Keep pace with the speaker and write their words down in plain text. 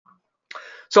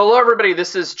So hello everybody,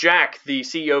 this is Jack, the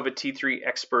CEO of T3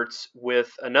 Experts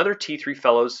with another T3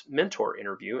 Fellows Mentor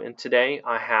interview. And today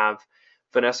I have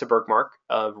Vanessa Bergmark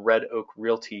of Red Oak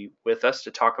Realty with us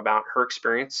to talk about her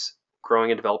experience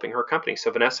growing and developing her company. So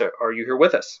Vanessa, are you here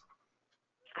with us?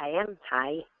 I am.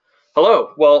 Hi.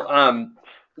 Hello. Well,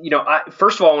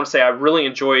 first of all, I want to say I really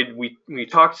enjoyed, we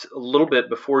talked a little bit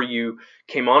before you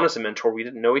came on as a mentor. We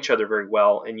didn't know each other very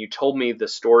well, and you told me the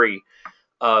story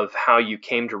of how you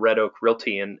came to Red Oak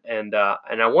Realty, and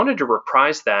I wanted to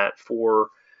reprise that for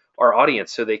our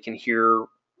audience so they can hear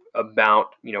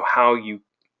about how you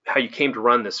came to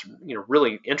run this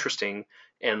really interesting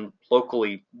and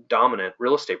locally dominant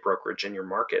real estate brokerage in your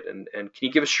market. And can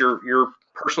you give us your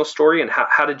personal story and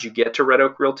how did you get to Red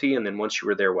Oak Realty, and then once you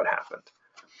were there, what happened?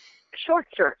 Sure.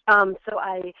 So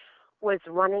I was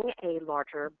running a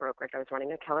larger brokerage. I was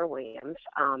running a Keller Williams,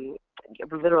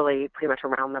 literally pretty much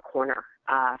around the corner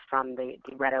from the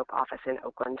Red Oak office in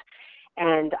Oakland.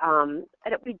 And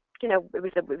it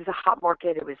was a hot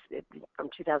market. From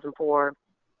 2004.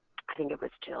 I think it was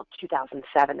till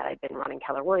 2007 that I'd been running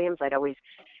Keller Williams. I'd always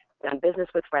done business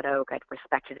with Red Oak. I'd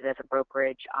respected it as a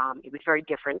brokerage. It was very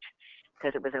different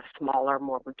because it was a smaller,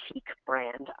 more boutique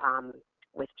brand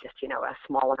with just, a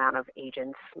small amount of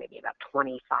agents, maybe about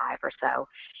 25 or so,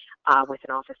 with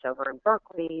an office over in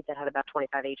Berkeley that had about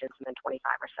 25 agents and then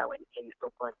 25 or so in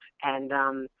Oakland.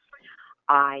 And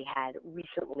I had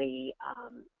recently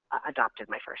adopted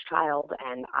my first child,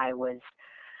 and I was,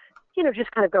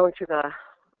 just kind of going through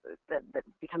the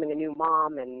becoming a new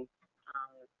mom and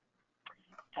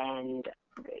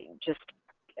just,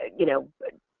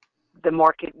 the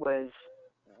market was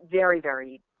very,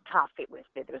 very tough. There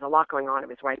was a lot going on. It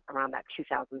was right around that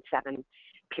 2007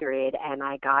 period, and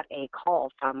I got a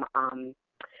call from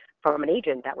an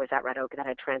agent that was at Red Oak that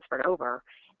had transferred over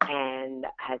and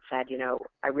had said,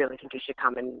 I really think you should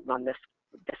come and run this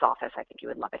office. I think you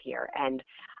would love it here. And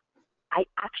I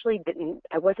actually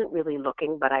wasn't really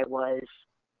looking, but I was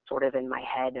sort of in my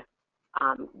head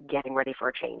getting ready for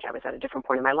a change. I was at a different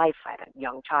point in my life. I had a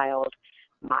young child.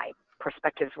 My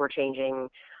perspectives were changing.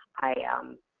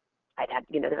 I'd had,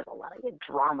 there was a lot of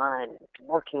drama and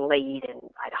working late, and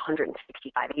I had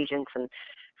 165 agents. And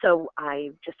so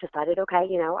I just decided, okay,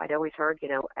 I'd always heard,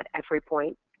 at every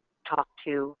point, talk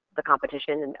to the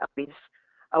competition and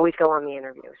always go on the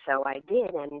interview. So I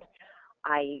did, and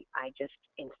I just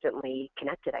instantly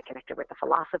connected. I connected with the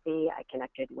philosophy. I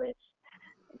connected with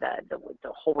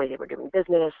the whole way they were doing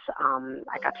business.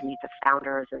 I got to meet the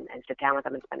founders and sit down with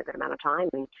them and spend a good amount of time.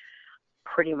 And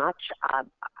pretty much,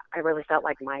 I really felt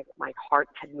like my heart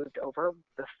had moved over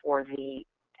before the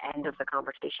end of the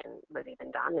conversation was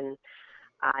even done. And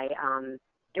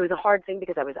it was a hard thing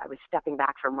because I was stepping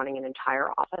back from running an entire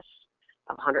office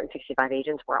of 165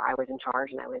 agents where I was in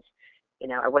charge, and I was,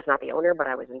 I was not the owner, but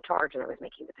I was in charge, and I was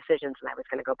making the decisions, and I was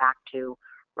going to go back to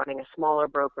running a smaller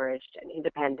brokerage, an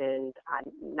independent,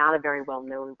 not a very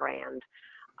well-known brand,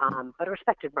 but a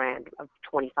respected brand of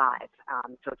 25.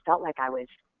 So it felt like I was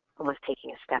almost taking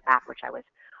a step back, which I was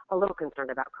a little concerned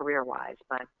about career-wise.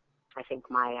 But I think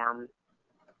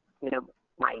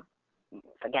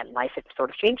again, life had sort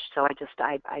of changed. So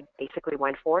I basically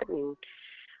went for it and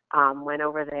went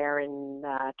over there in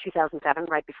 2007,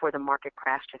 right before the market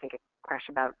crashed. I think it crashed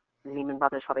Lehman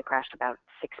Brothers probably crashed about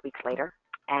 6 weeks later.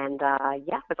 And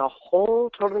it was a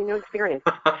whole totally new experience.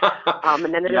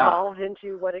 And then it Yeah. evolved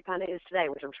into what it kind of is today,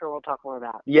 which I'm sure we'll talk more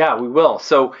about. Yeah, we will.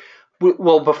 So,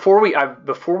 before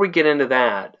we get into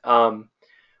that,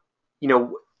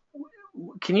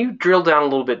 can you drill down a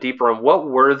little bit deeper on what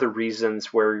were the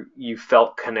reasons where you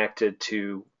felt connected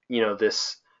to,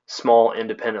 this small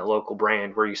independent local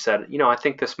brand where you said, I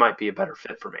think this might be a better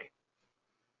fit for me?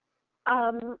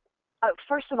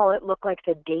 First of all, it looked like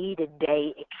the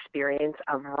day-to-day experience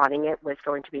of running it was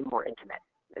going to be more intimate.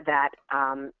 That,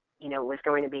 it was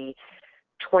going to be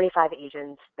 25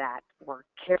 agents that were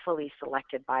carefully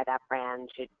selected by that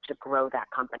brand to grow that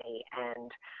company.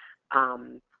 And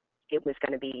it was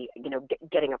going to be,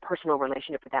 getting a personal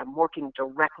relationship with them, working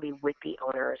directly with the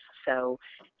owners. So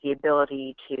the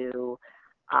ability to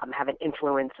have an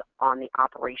influence on the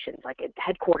operations.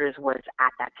 Headquarters was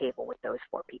at that table with those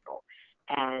 4 people.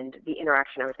 And the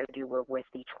interaction I was going to do were with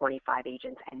the 25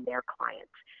 agents and their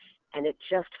clients. And it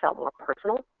just felt more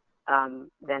personal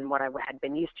than what I had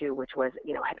been used to, which was,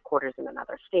 headquarters in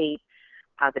another state,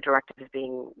 the directives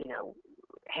being,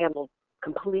 handled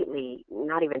completely,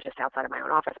 not even just outside of my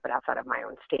own office, but outside of my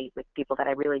own state with people that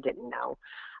I really didn't know.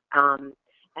 And,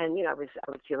 I was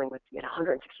dealing with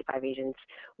 165 agents,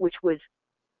 which was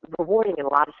rewarding in a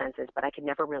lot of senses, but I could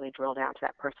never really drill down to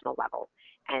that personal level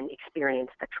and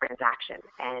experience the transaction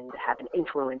and have an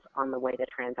influence on the way the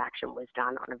transaction was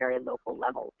done on a very local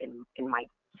level in my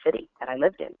city that I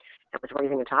lived in and was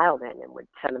raising a child in and would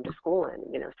send them to school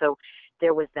in, So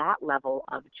there was that level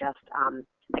of just,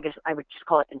 I guess I would just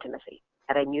call it intimacy,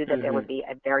 that I knew that there would be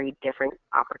a very different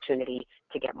opportunity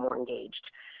to get more engaged.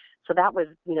 So that was,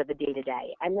 the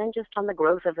day-to-day. And then just on the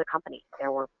growth of the company,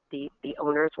 there were the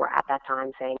owners were at that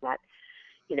time saying that,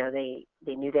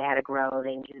 they knew they had to grow,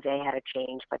 they knew they had to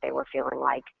change, but they were feeling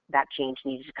like that change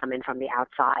needed to come in from the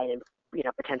outside and,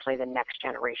 potentially the next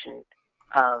generation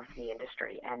of the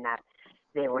industry, and that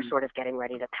they were sort of getting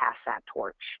ready to pass that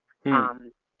torch.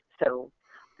 So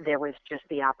there was just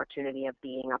the opportunity of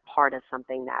being a part of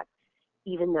something that,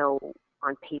 even though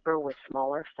on paper was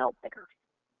smaller, felt bigger.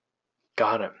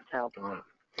 Got it. So,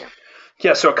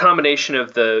 yeah. So a combination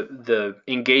of the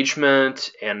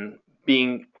engagement and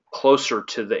being closer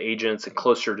to the agents and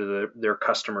closer to their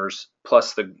customers,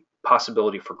 plus the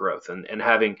possibility for growth and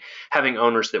having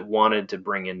owners that wanted to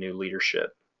bring in new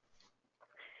leadership.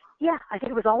 Yeah, I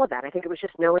think it was all of that. I think it was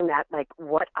just knowing that, like,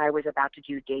 what I was about to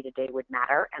do day to day would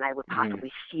matter, and I would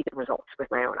possibly see the results with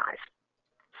my own eyes.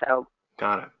 So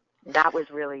got it. That was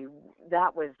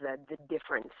the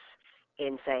difference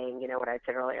in saying, what I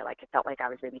said earlier, like it felt like I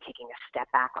was maybe taking a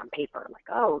step back on paper, like,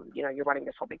 oh, you're running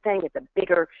this whole big thing.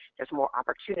 There's more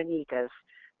opportunity because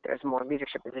there's more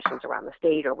leadership positions around the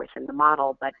state or within the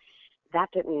model. But that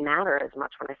didn't matter as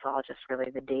much when I saw just really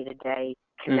the day-to-day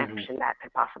connection that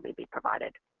could possibly be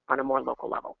provided on a more local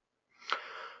level.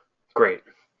 Great.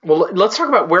 Well, let's talk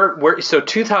about where. So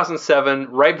 2007,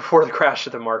 right before the crash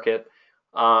of the market.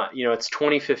 It's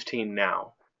 2015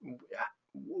 now.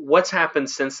 What's happened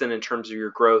since then in terms of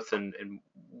your growth, and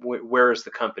where is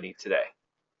the company today?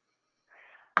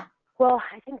 Well,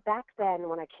 I think back then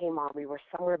when I came on, we were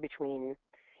somewhere between,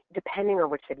 depending on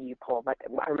which city you pull, but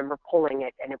I remember pulling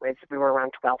it, and we were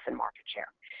around 12th in market share.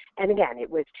 And again, it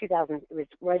was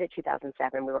right at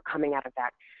 2007. We were coming out of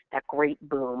that great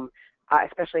boom,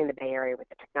 especially in the Bay Area with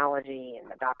the technology and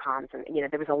the dot-coms. And,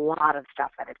 there was a lot of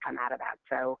stuff that had come out of that.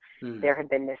 So there had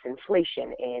been this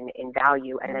inflation in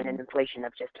value and then an inflation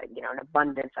of just, an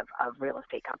abundance of real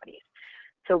estate companies.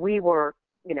 So we were,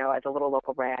 as a little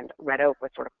local brand, Red Oak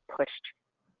was sort of pushed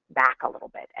back a little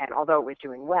bit. And although it was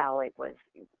doing well, it was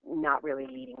not really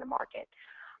leading the market.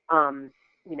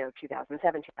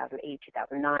 2007, 2008,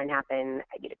 2009 happened.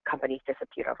 Companies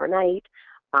disappeared overnight.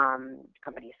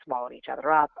 Companies swallowed each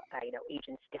other up.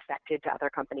 Agents defected to other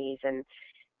companies. And,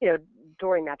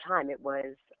 during that time, it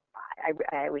was,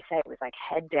 I always say it was like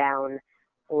head down,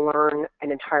 learn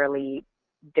an entirely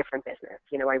different business.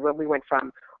 We went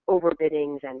from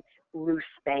overbiddings and loose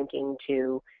banking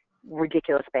to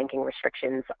ridiculous banking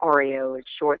restrictions, REOs,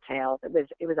 short sales.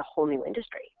 It was a whole new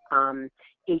industry.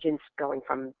 Agents going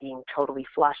from being totally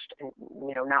flushed and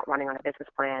not running on a business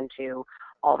plan to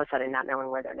all of a sudden not knowing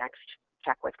where their next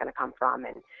check was going to come from,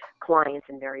 and clients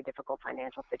in very difficult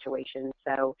financial situations.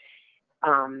 So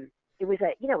it was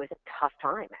a tough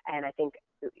time, and I think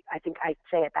I'd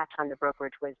say at that time the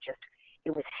brokerage was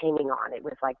it was hanging on. It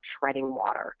was like treading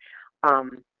water.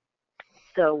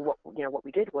 So what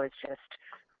we did was just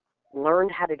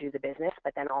learned how to do the business,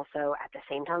 but then also at the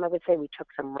same time, I would say we took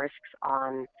some risks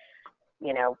on,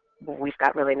 we've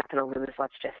got really nothing to lose.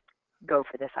 Let's just go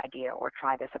for this idea or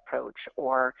try this approach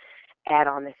or add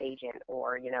on this agent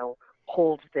or,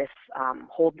 hold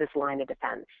this line of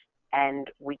defense. And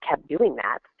we kept doing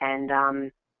that. And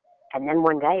then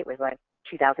one day it was like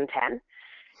 2010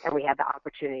 and we had the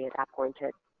opportunity at that point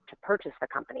to purchase the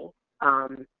company.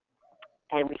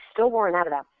 And we still weren't out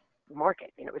of that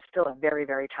market. It was still a very,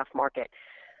 very tough market,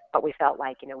 but we felt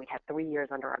like, we had 3 years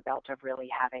under our belt of really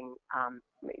having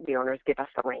the owners give us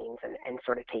the reins and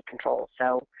sort of take control.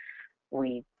 So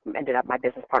we ended up, my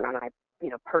business partner and I,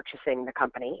 purchasing the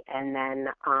company. And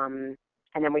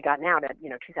then we got now to,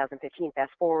 2015,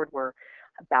 fast forward, we're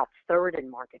about third in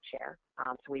market share.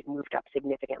 So we've moved up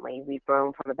significantly. We've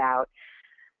grown from about,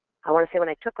 I want to say when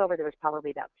I took over, there was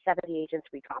probably about 70 agents.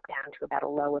 We dropped down to about a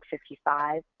low of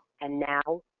 55. And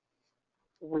now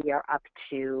we are up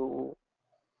to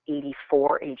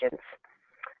 84 agents.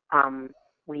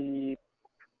 We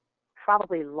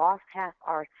probably lost half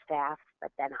our staff,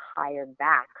 but then hired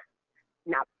back,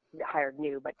 not hired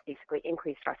new, but basically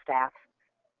increased our staff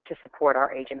to support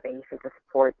our agent base and to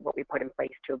support what we put in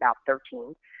place to about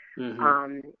 13.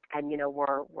 And,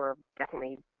 we're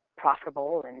definitely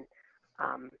profitable and,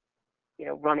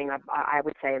 running I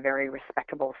would say a very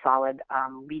respectable, solid,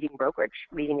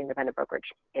 leading independent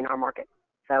brokerage in our market.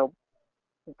 So,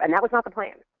 and that was not the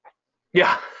plan.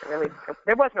 Yeah. Really,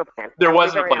 there was no plan. There I will be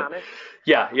wasn't a very plan. honest.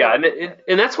 Yeah, There yeah, was and no plan.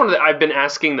 and that's one of the, I've been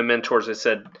asking the mentors. I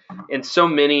said, and so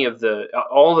many of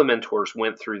all the mentors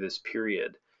went through this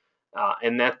period,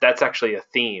 and that's actually a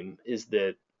theme is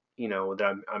that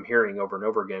that I'm hearing over and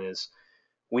over again is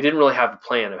we didn't really have a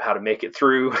plan of how to make it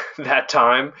through that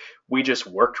time. We just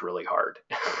worked really hard.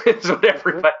 It's what Hmm.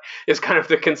 everybody is kind of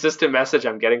the consistent message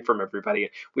I'm getting from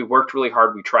everybody. We worked really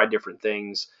hard. We tried different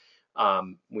things.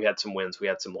 We had some wins, we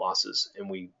had some losses, and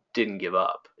we didn't give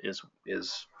up.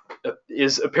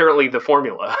 Is apparently the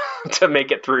formula to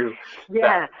make it through that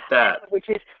Yeah, that. which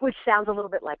sounds a little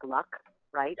bit like luck,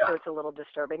 right? Yeah. So it's a little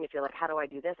disturbing if you're like, how do I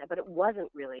do this? But it wasn't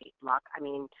really luck. I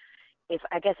mean, if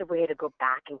I guess if we had to go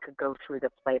back and could go through the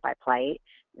play by play,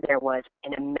 there was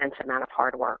an immense amount of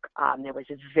hard work. There was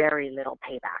very little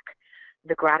payback.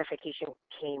 The gratification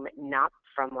came not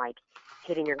from like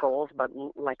hitting your goals, but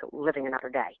like living another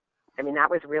day. I mean, that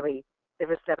was really that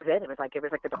was it. It was like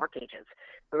the dark ages.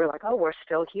 We were like, oh, we're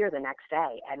still here the next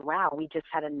day, and wow, we just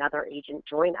had another agent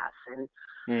join us, and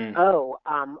Mm, oh,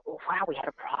 wow, we had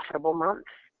a profitable month.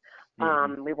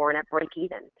 hmm. We weren't at break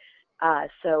even.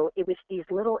 So it was these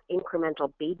little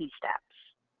incremental baby steps.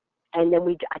 And then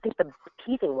I think the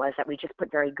key thing was that we just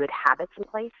put very good habits in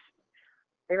place.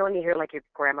 You know, when you hear like your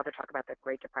grandmother talk about the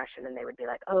Great Depression and they would be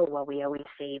like, oh, well, we always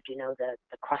saved, the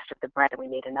crust of the bread and we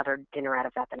made another dinner out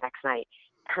of that the next night.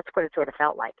 That's what it sort of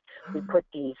felt like. We put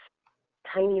these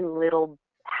tiny little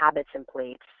habits in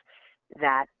place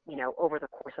that, over the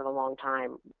course of a long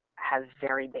time have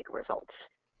very big results.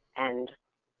 And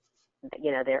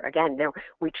there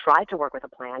we tried to work with a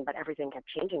plan, but everything kept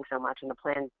changing so much, and the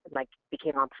plan like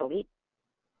became obsolete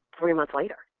 3 months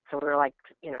later. So we were like,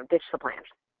 ditch the plan.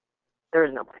 There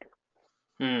is no plan.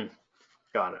 Mm,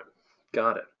 got it.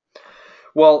 Got it.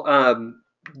 Well,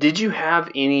 did you have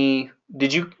any?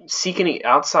 Did you seek any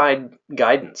outside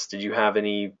guidance? Did you have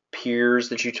any peers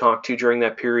that you talked to during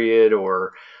that period,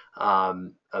 or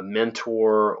a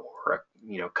mentor, or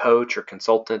a coach or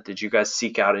consultant? Did you guys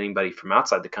seek out anybody from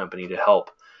outside the company to help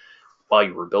while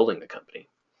you were building the company?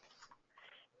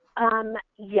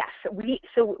 Yes,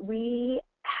 we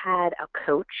had a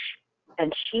coach,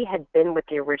 and she had been with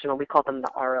the original. We called them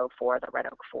the RO4, the Red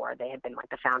Oak Four. They had been like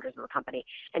the founders of the company,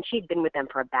 and she'd been with them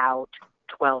for about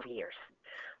 12 years.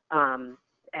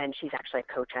 And she's actually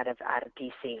a coach out of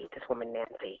DC. This woman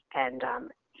Nancy, and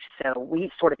so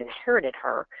we sort of inherited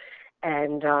her,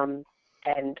 and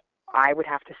I would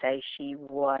have to say she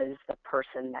was the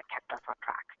person that kept us on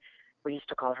track. We used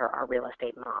to call her our real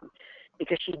estate mom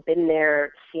because she'd been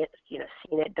there, seen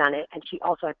it, done it, and she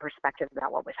also had perspective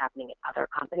about what was happening at other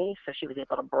companies. So she was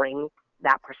able to bring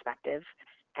that perspective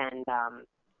and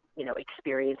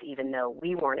experience, even though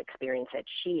we weren't experiencing it.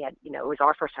 She had, it was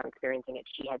our first time experiencing it.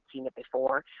 She had seen it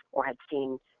before, or had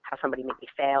seen how somebody maybe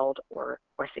failed or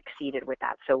succeeded with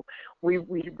that. So we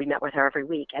met with her every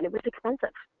week, and it was expensive.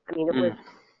 I mean, Mm,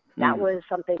 that mm, was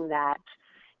something that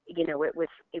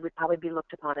it would probably be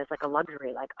looked upon as like a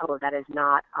luxury, like, oh, that is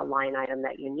not a line item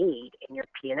that you need in your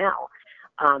P&L.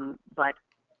 But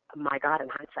my God, in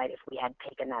hindsight, if we had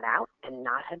taken that out and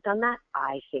not had done that,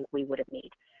 I think we would have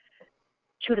made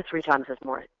 2 to 3 times as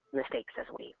more mistakes as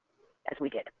we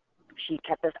did. She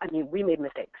kept us. I mean, we made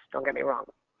mistakes. Don't get me wrong,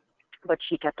 but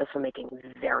she kept us from making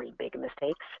very big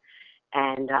mistakes.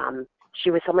 And she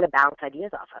was someone to bounce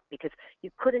ideas off of because you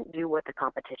couldn't do what the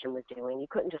competition was doing. You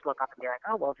couldn't just look up and be like,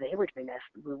 oh, well, if they were doing this,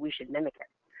 we should mimic it.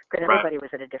 Because right. everybody was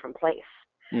at a different place.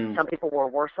 Mm, Some people were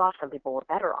worse off. Some people were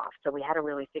better off. So we had to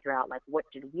really figure out, like, what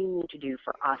did we need to do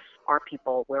for us, our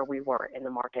people, where we were in the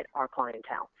market, our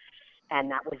clientele. And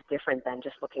that was different than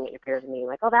just looking at your peers and being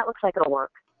like, oh, that looks like it'll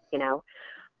work, you know?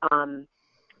 Um,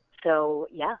 so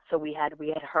we had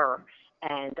her,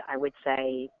 and I would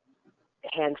say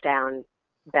hands down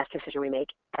best decision we make,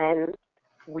 and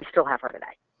we still have her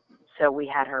today. So we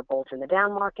had her both in the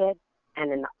down market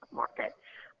and in the up market,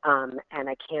 and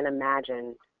I can't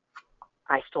imagine.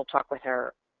 I still talk with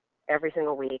her every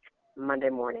single week, Monday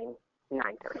morning,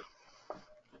 9:30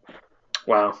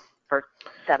 wow. for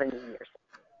 7 years.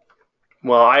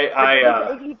 Well,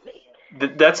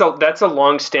 But that's a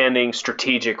long-standing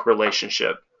strategic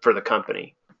relationship for the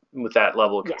company with that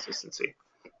level of yes, consistency.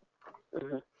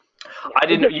 mm-hmm. Yeah. I But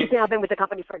didn't yes, she's now been with the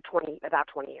company for about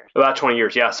 20 years. about 20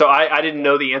 years, yeah. So I didn't Yeah.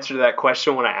 know the answer to that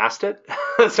question when I asked it.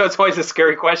 So it's always a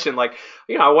scary question. Like,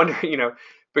 I wonder,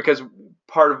 because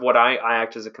part of what I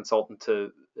act as a consultant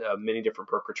to many different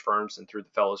brokerage firms and through the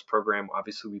Fellows program,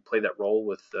 obviously we play that role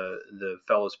with the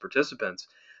Fellows participants.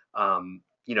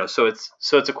 so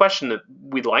it's a question that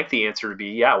we'd like the answer to be,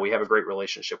 yeah, we have a great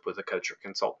relationship with a coach or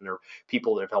consultant or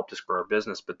people that have helped us grow our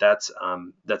business, but that's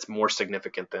more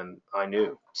significant than I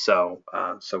knew. So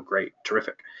great,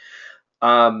 terrific.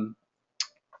 Um,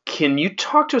 can you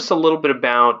talk to us a little bit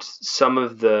about some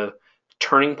of the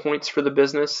turning points for the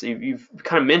business? You've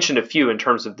kind of mentioned a few in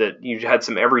terms of that you had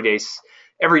some everyday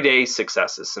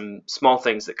successes, some small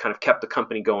things that kind of kept the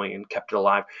company going and kept it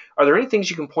alive. Are there any things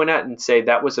you can point out and say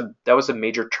that was a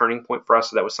major turning point for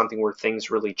us? So that was something where things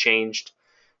really changed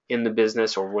in the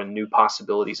business, or when new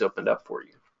possibilities opened up for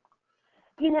you?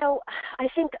 I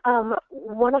think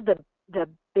one of the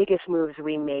biggest moves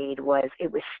we made was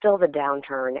it was still the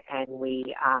downturn, and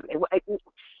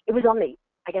it was on the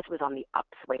I guess it was on the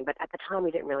upswing, but at the time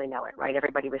we didn't really know it, right?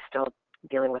 Everybody was still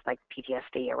dealing with like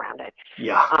PTSD around it,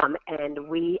 Yeah. and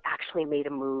we actually made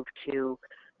a move to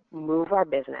move our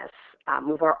business,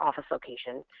 move our office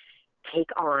location, take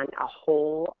on a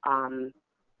whole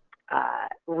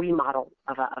remodel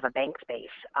of a bank space,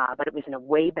 but it was in a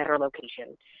way better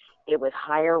location. It was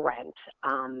higher rent,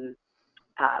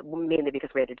 mainly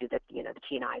because we had to do the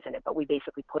T&Is in it. But we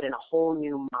basically put in a whole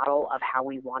new model of how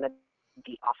we wanted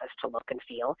the office to look and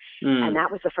feel, and Mm. that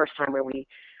was the first time where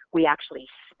we actually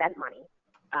spent money.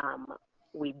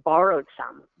 We borrowed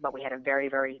some, but we had a very,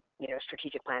 very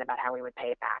strategic plan about how we would pay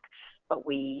it back. But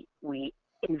we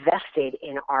invested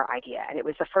in our idea, and it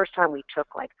was the first time we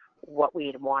took like what we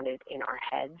had wanted in our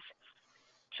heads,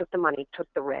 took the money,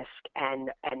 took the risk, and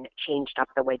changed up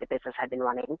the way the business had been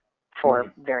running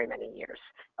for very many years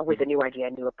with a new idea,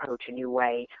 a new approach, a new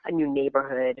way, a new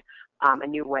neighborhood, a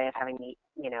new way of having the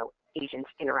agents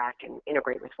interact and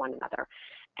integrate with one another.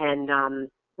 And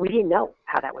we didn't know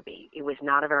how that would be. It was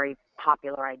not a very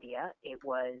popular idea. It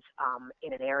was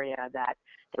in an area that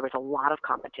there was a lot of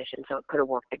competition, so it could have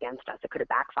worked against us. It could have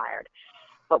backfired.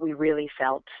 But we really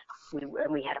felt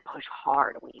we had to push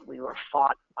hard. We were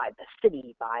fought by the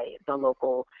city, by the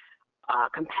local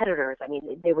competitors. I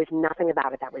mean, there was nothing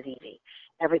about it that was easy.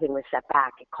 Everything was set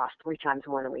back. It cost 3 times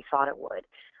more than we thought it would.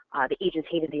 The agents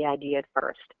hated the idea at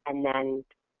first, and then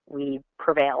we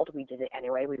prevailed. We did it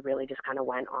anyway. We really just kind of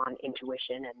went on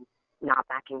intuition and not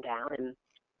backing down. And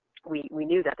we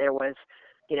knew that there was,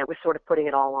 it was sort of putting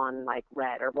it all on like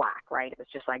red or black, right? It was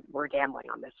just like, we're gambling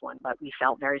on this one, but we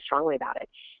felt very strongly about it.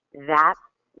 That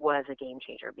was a game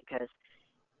changer because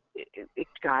it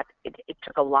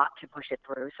took a lot to push it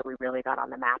through. So we really got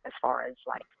on the map as far as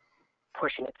like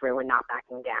pushing it through and not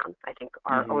backing down. I think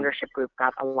our ownership group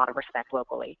got a lot of respect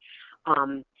locally.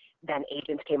 Then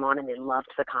agents came on and they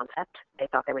loved the concept. They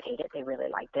thought they would hate it. They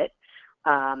really liked it.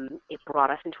 It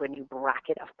brought us into a new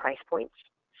bracket of price points.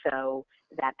 So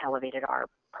that elevated our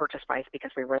purchase price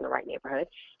because we were in the right neighborhood.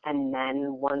 And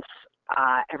then once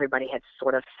everybody had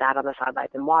sort of sat on the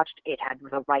sidelines and watched, it had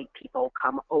the right people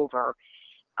come over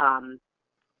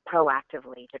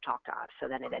proactively to talk to us. So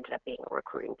then it ended up being a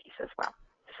recruiting piece as well.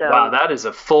 So, wow, that is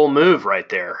a full move right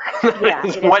there. Yeah,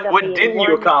 what didn't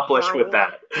you accomplish with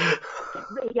that?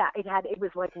 Yeah, it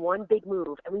was like one big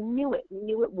move, and we knew it. We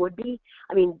knew it would be.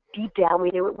 I mean, deep down,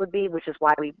 we knew it would be, which is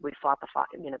why we fought the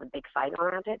big fight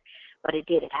around it. But it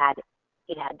did. It had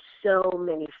so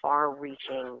many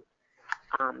far-reaching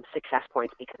success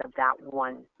points because of that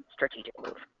one strategic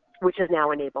move, which has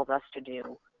now enabled us to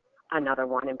do another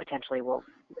one, and potentially will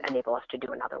enable us to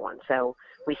do another one. So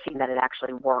we've seen that it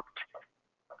actually worked.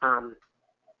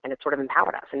 And it sort of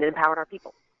empowered us, and it empowered our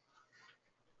people.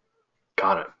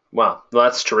 Got it. Wow, well,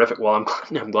 that's terrific. Well,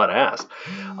 I'm glad I asked.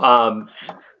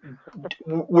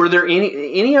 Were there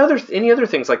any other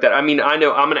things like that? I mean, I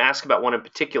know I'm going to ask about one in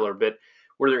particular, but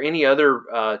were there any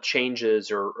other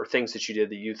changes or things that you did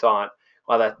that you thought,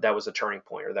 well, that was a turning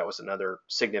point, or that was another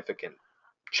significant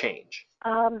change?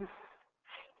 I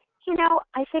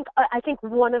think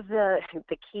one of the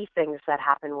key things that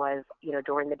happened was,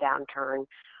 during the downturn,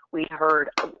 we heard,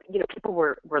 people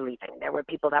were leaving. There were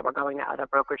people that were going to other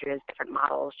brokerages, different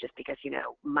models, just because,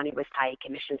 money was tight,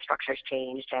 commission structures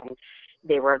changed, and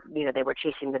they were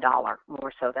chasing the dollar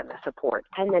more so than the support.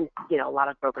 And then, a lot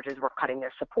of brokerages were cutting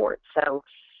their support. So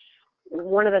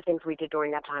one of the things we did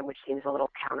during that time, which seems a little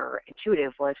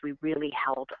counterintuitive, was we really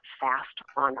held fast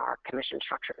on our commission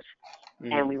structures.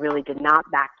 And we really did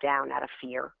not back down out of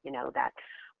fear, that,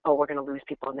 we're going to lose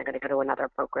people and they're going to go to another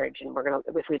brokerage, and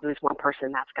if we lose one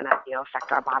person, that's going to,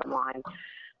 affect our bottom line.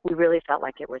 We really felt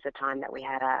like it was a time that we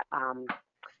had a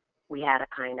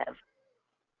kind of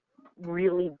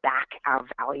really back our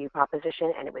value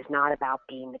proposition, and it was not about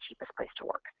being the cheapest place to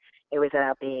work. It was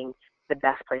about being the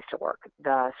best place to work,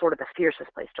 the sort of the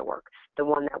fiercest place to work, the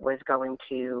one that was going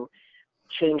to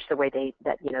change the way the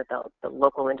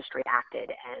local industry acted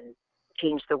and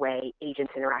changed the way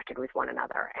agents interacted with one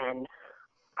another. And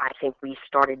I think we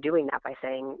started doing that by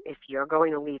saying, if you're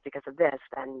going to leave because of this,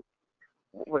 then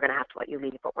we're going to have to let you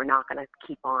leave, but we're not going to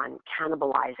keep on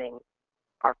cannibalizing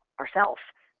ourselves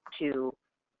to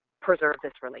preserve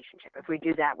this relationship. If we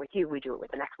do that with you, we do it with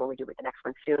the next one, we do it with the next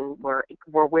one. Soon we're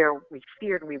where we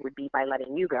feared we would be by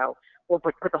letting you go. We'll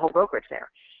put the whole brokerage there.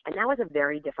 And that was a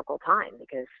very difficult time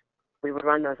because we would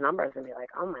run those numbers and be like,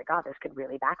 oh my God, this could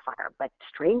really backfire. But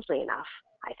strangely enough,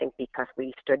 I think because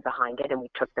we stood behind it and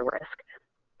we took the risk,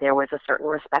 there was a certain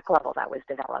respect level that was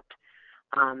developed.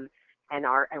 And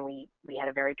we had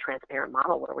a very transparent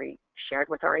model where we shared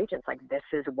with our agents, like, this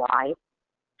is why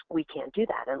we can't do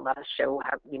that, and let us show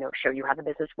you how the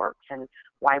business works and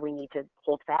why we need to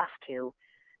hold fast to,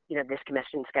 this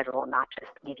commission schedule and not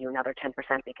just give you another 10%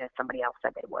 because somebody else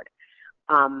said they would.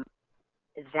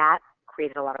 That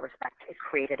created a lot of respect. It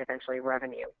created eventually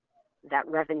revenue. That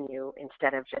revenue,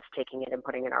 instead of just taking it and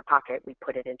putting it in our pocket, we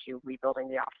put it into rebuilding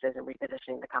the offices and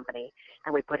repositioning the company,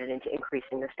 and we put it into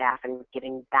increasing the staff and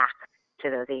giving back to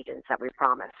those agents that we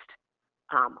promised.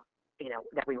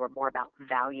 That we were more about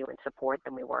value and support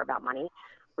than we were about money.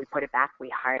 We put it back. We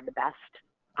hired the best.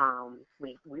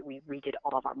 We redid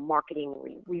all of our marketing.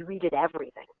 We redid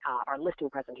everything, our listing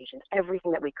presentations,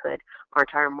 everything that we could, our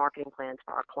entire marketing plans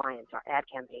for our clients, our ad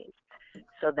campaigns,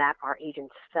 so that our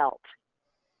agents felt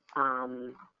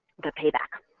the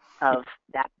payback of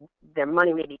that. Their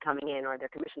money may be coming in or their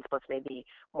commission splits may be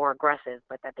more aggressive,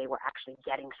 but that they were actually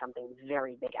getting something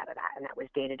very big out of that. And that was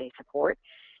day-to-day support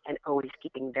and always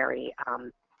keeping very,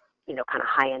 kind of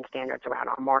high-end standards around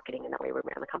our marketing and the way we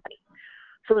ran the company.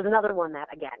 So it was another one that,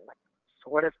 again, like,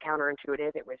 sort of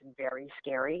counterintuitive. It was very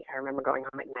scary. I remember going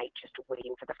home at night just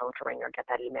waiting for the phone to ring or get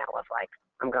that email of like,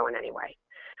 I'm going anyway.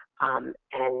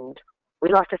 And we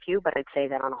lost a few, but I'd say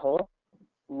that on a whole,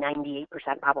 98%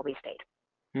 probably stayed.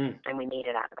 And we made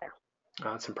it out of there.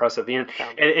 Oh, that's impressive.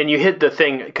 And you hit the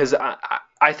thing, because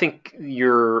I think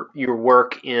your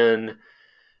work in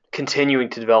continuing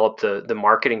to develop the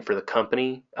marketing for the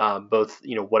company, both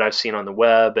what I've seen on the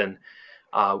web and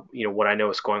what I know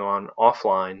is going on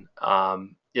offline,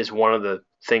 is one of the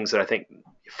things that I think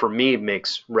for me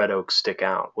makes Red Oak stick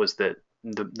out, was that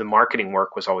the marketing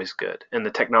work was always good, and the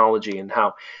technology and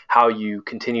how you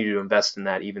continue to invest in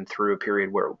that even through a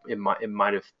period where it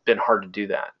might have been hard to do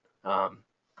that.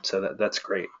 So that's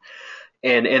great,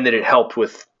 and that it helped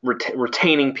with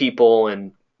retaining people,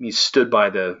 and you stood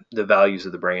by the values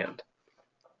of the brand.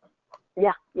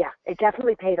 Yeah, it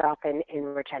definitely paid off in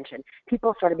retention.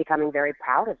 People started becoming very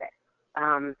proud of it,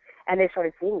 and they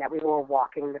started seeing that we were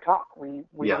walking the talk. We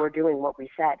were doing what we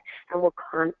said, and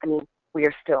we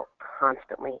are still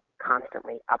constantly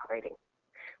upgrading.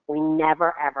 We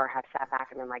never, ever have sat back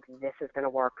and been like, this is going to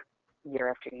work year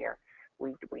after year.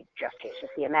 We just changed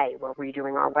the CMA. We're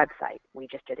redoing our website. We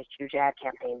just did a huge ad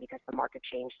campaign because the market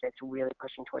changed. It's really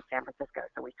pushing towards San Francisco.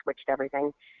 So we switched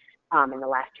everything in the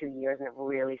last 2 years, and it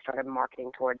really started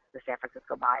marketing towards the San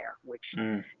Francisco buyer, which,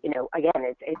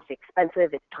 again, it's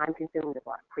expensive. It's time consuming. There's a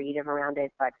lot of creative around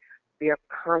it, but we are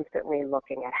constantly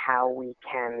looking at how we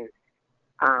can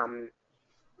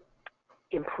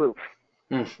improve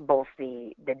both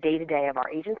the day-to-day of our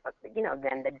agents, but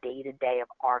then the day-to-day of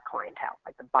our clientele,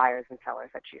 like the buyers and sellers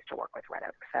that choose to work with Red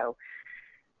Oak. So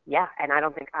yeah, and I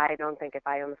don't think if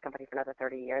I own this company for another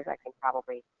 30 years, I think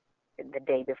probably the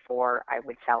day before I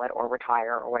would sell it or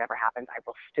retire or whatever happens, I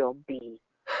will still be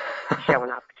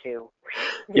showing up to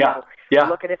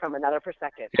look at it from another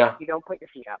perspective. Yeah. You don't put your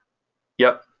feet up.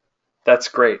 Yep. That's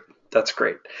great.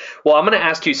 Well, I'm going to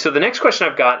ask you. So the next question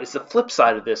I've got is the flip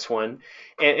side of this one,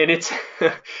 and it's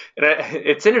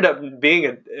it's ended up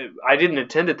being I didn't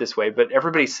intend it this way, but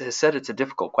everybody has said it's a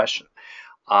difficult question,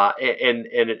 and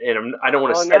I don't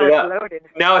want to set it up. Loaded.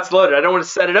 Now it's loaded. I don't want to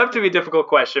set it up to be a difficult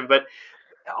question, but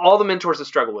all the mentors have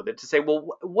struggled with it, to say,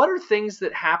 well, what are things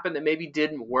that happened that maybe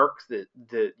didn't work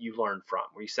that you learned from,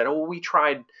 where you said, oh, well, we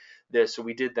tried this or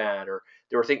we did that, or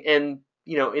there were things. And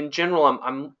in general,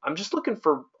 I'm just looking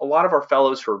for a lot of our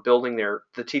fellows who are building the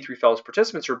T3 Fellows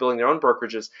participants who are building their own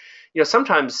brokerages.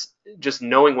 Sometimes just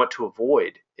knowing what to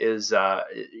avoid is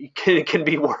can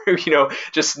be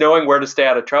just knowing where to stay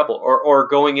out of trouble, or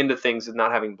going into things and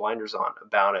not having blinders on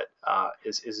about it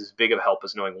is as big of a help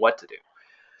as knowing what to do.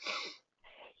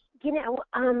 Yeah,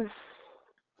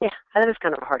 that is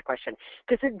kind of a hard question,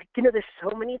 because there's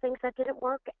so many things that didn't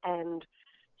work, and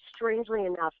strangely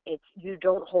enough, you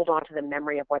don't hold on to the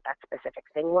memory of what that specific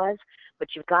thing was, but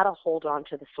you've got to hold on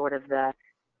to the sort of the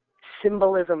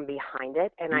symbolism behind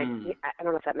it. And I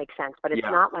don't know if that makes sense, but it's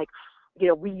not like,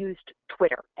 we used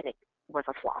Twitter and it was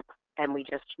a flop, and then we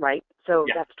just, right? So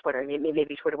Yeah. that's Twitter.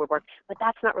 Maybe Twitter would work, but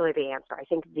that's not really the answer. I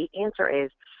think the answer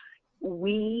is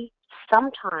we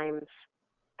sometimes,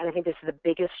 and I think this is the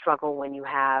biggest struggle when you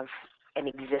have an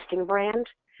existing brand,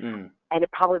 and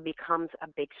it probably becomes a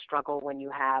big struggle when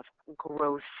you have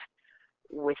growth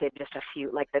within just a few,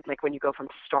 like when you go from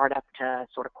startup to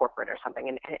sort of corporate or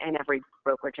something, and every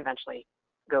brokerage eventually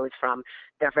goes from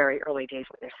their very early days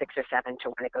when they're 6 or 7 to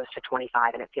when it goes to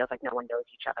 25 and it feels like no one knows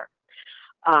each other.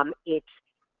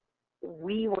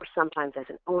 We were sometimes as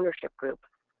an ownership group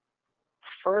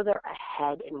further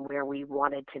ahead in where we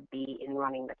wanted to be in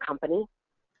running the company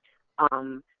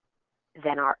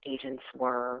than our agents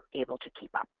were able to keep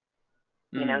up.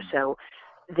 You know, so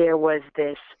there was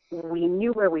this, we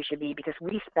knew where we should be because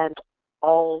we spent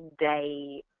all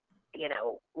day, you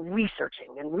know,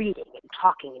 researching and reading and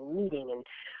talking and meeting and,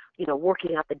 you know,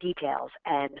 working out the details.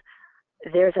 And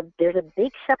there's a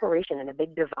big separation and a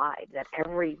big divide that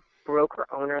every broker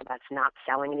owner that's not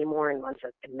selling anymore and runs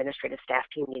an administrative staff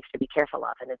team needs to be careful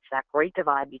of. And it's that great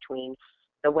divide between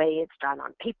the way it's done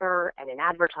on paper and in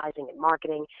advertising and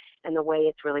marketing and the way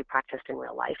it's really practiced in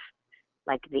real life,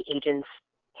 like the agents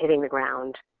hitting the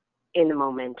ground in the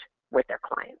moment with their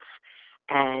clients.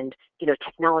 And, you know,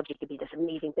 technology could be this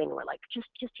amazing thing where, like, just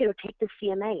you know, take the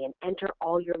CMA and enter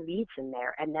all your leads in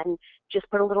there and then just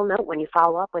put a little note when you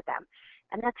follow up with them.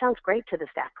 And that sounds great to the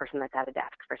staff person that's at a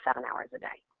desk for 7 hours a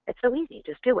day. It's so easy.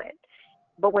 Just do it.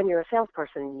 But when you're a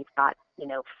salesperson and you've got, you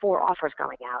know, 4 offers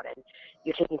going out and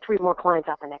you're taking 3 more clients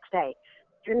out the next day,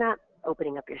 you're not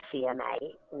opening up your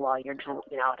CMA while you're,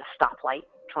 you know, at a stoplight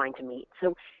trying to meet.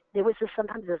 So there was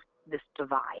sometimes this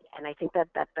divide. And I think that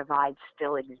divide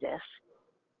still exists.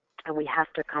 And we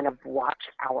have to kind of watch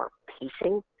our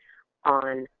pacing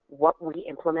on what we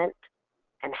implement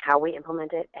and how we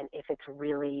implement it and if it's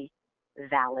really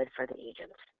valid for the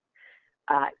agents.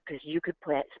 Because you could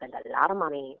spend a lot of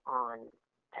money on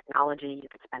technology, you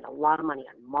could spend a lot of money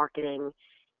on marketing,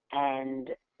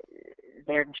 and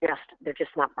they're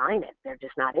just not buying it. They're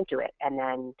just not into it. And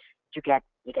then you get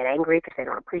angry because they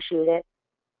don't appreciate it,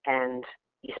 and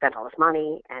you spent all this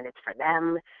money and it's for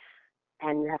them.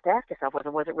 And you have to ask yourself,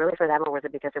 was it really for them, or was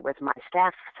it because it was my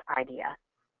staff's idea?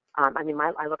 I mean,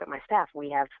 I look at my staff. We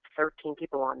have 13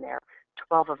 people on there.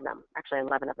 12 of them, actually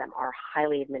 11 of them, are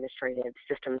highly administrative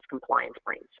systems compliance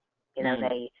brains. You know,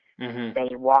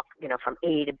 they walk, you know, from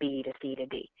A to B to C to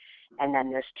D. And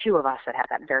then there's 2 of us that have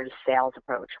that very sales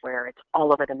approach where it's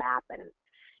all over the map.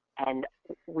 And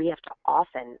we have to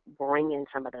often bring in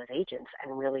some of those agents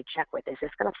and really check with, is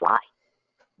this going to fly?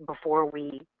 Before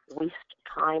we waste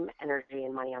time, energy,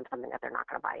 and money on something that they're not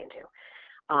going to buy into.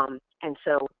 And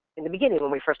so in the beginning,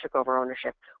 when we first took over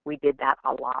ownership, we did that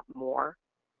a lot more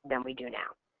than we do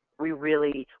now. We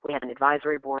have an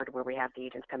advisory board where we have the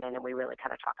agents come in and we really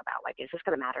kind of talk about, like, is this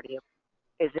going to matter to you?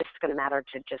 Is this going to matter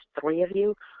to just 3 of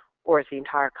you? Or is the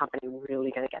entire company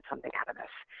really going to get something out of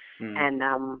this?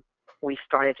 And we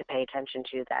started to pay attention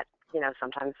to that, you know,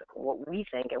 sometimes what we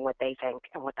think and what they think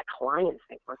and what the clients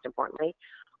think, most importantly,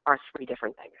 are 3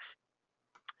 different things.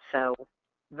 So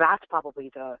that's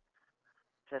probably the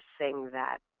thing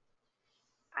that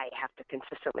I have to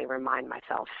consistently remind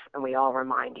myself, and we all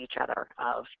remind each other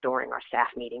of during our staff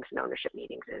meetings and ownership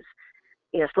meetings, is,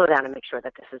 you know, slow down and make sure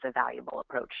that this is a valuable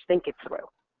approach. Think it through,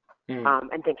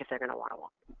 and think if they're going to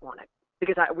want it.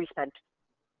 Because we spent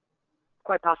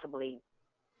quite possibly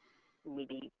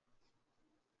maybe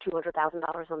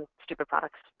 $200,000 on stupid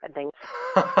products and things.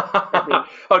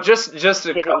 Oh, just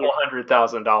a couple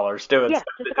 $100,000 doing just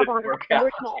stuff a couple hundred. And we're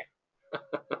small,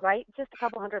 right? Just a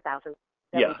couple $100,000.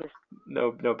 Yeah,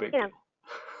 no big deal.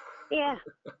 Yeah.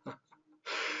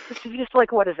 Just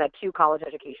like, what is that? 2 college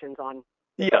educations on.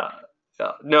 Yeah.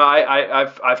 No,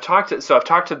 I've talked to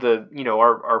the, you know,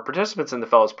 our participants in the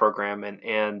Fellows program,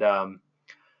 and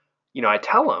you know, I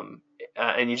tell them,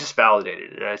 and you just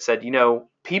validated it. I said, you know,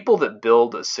 people that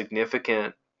build a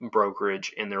significant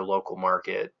brokerage in their local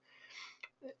market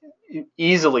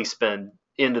easily spend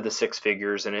into the 6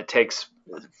 figures, and it takes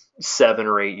 7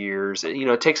 or 8 years. You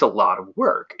know, it takes a lot of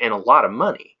work and a lot of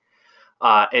money.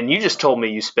 And you just told me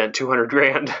you spent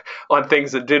 $200,000 on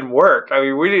things that didn't work. I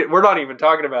mean, we're not even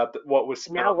talking about what was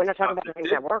spent. No, we're not talking about the things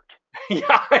that worked.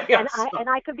 Yeah. And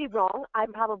I could be wrong.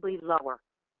 I'm probably lower.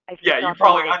 If you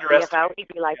probably underestimated. You'd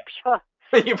be like, sure.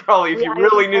 You probably, if you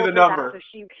really knew the number.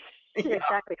 Yeah,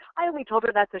 exactly. I only told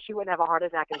her that so she wouldn't have a heart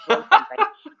attack and throw something.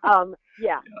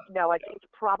 No, I think it's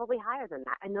probably higher than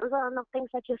that. And those are the things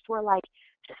that just were like,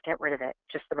 just get rid of it.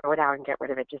 Just throw it out and get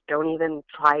rid of it. Just don't even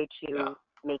try to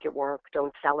make it work.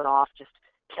 Don't sell it off. Just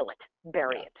kill it.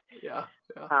 Bury it. Yeah.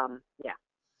 Yeah.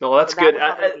 No, that's good.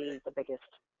 That would probably be the biggest.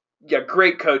 yeah,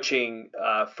 great coaching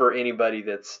for anybody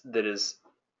that is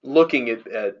looking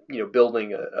at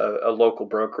building a local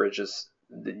brokerage. Is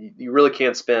you really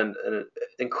can spend an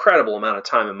incredible amount of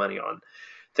time and money on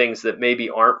things that maybe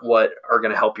aren't what are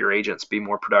going to help your agents be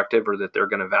more productive or that they're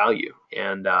going to value.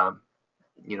 And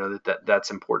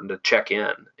that's important to check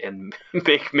in and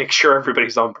make sure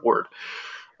everybody's on board,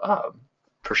 um,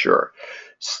 for sure.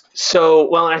 So,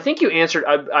 well, I think you answered.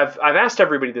 I've asked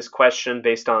everybody this question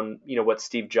based on what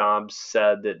Steve Jobs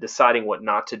said, that deciding what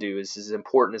not to do is as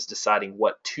important as deciding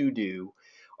what to do.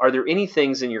 Are there any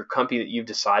things in your company that you've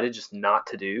decided just not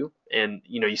to do? And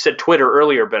you said Twitter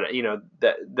earlier, but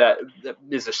that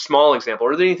is a small example.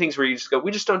 Are there any things where you just go,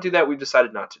 we just don't do that. We've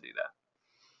decided not to do that.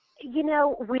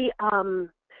 We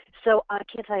so I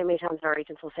can't tell you how many times our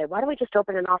agents will say, why don't we just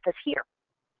open an office here?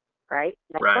 Right?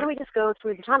 Like, why Right. don't we just go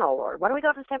through the tunnel, or why don't we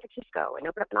go to San Francisco and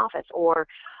open up an office? Or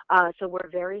so we're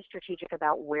very strategic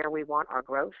about where we want our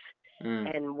growth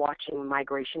Mm. and watching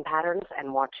migration patterns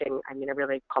and watching, I mean, I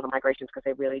really call them migrations because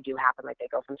they really do happen. Like they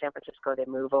go from San Francisco, they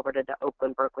move over to the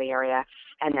Oakland, Berkeley area,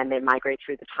 and then they migrate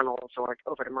through the tunnels or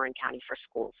over to Marin County for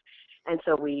schools. And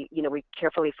so we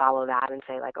carefully follow that and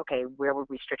say like, okay, where would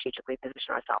we strategically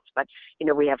position ourselves? But,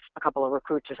 we have a couple of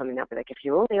recruits or something that be like, if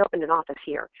you only opened an office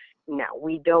here, no,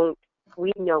 we don't.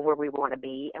 We know where we want to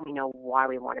be and we know why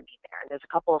we want to be there. And there's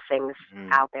a couple of things Mm.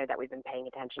 out there that we've been paying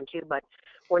attention to, but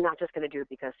we're not just going to do it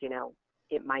because,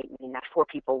 it might mean that 4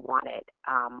 people want it,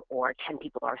 or 10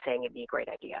 people are saying it'd be a great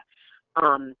idea.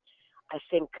 I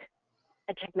think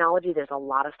in technology, there's a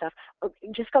lot of stuff.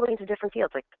 Just going into different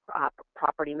fields like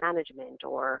property management,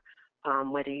 or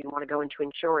whether you want to go into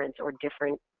insurance or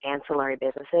different ancillary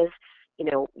businesses.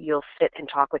 You'll sit and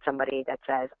talk with somebody that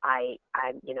says, I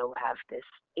have this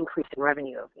increase in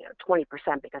revenue of 20%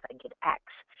 because I did X.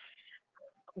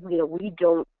 We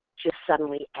don't just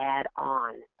suddenly add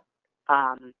on,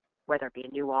 whether it be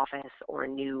a new office or a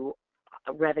new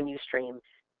revenue stream,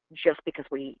 just because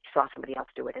we saw somebody else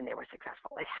do it and they were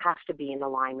successful. It has to be in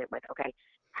alignment with, okay,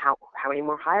 how many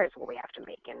more hires will we have to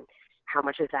make, and how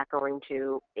much is that going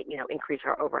to increase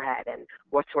our overhead, and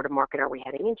what sort of market are we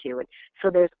heading into? And so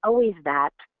there's always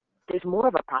that. There's more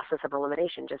of a process of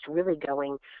elimination, just really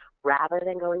going, rather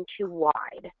than going too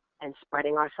wide and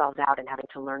spreading ourselves out and having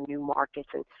to learn new markets.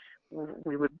 And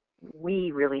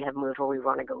we really have moved where we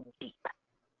want to go deep,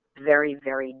 very,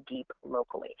 very deep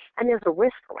locally. And there's a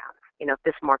risk around it. If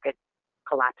this market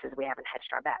collapses, we haven't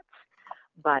hedged our bets.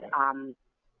 But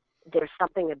there's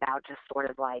something about just sort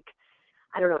of like,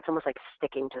 I don't know, it's almost like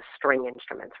sticking to string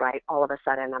instruments, right? All of a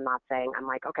sudden, I'm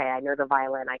like, okay, I know the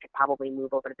violin, I could probably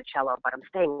move over to the cello, but I'm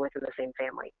staying within the same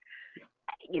family.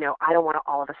 I don't want to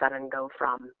all of a sudden go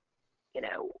from,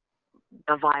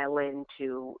 the violin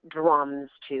to drums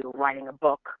to writing a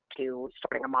book to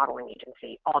starting a modeling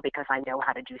agency, all because I know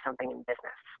how to do something in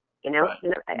business.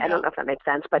 Right. I don't know if that makes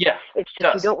sense, but Yeah, it's it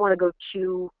just, you does. don't want to go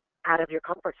too out of your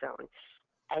comfort zone.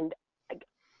 And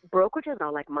brokerages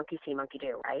are like monkey see, monkey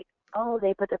do, right? Oh,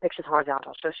 they put their pictures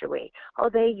horizontal, so should we? Oh,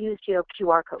 they used,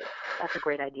 QR codes. That's a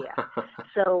great idea.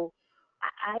 So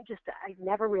I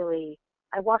never really,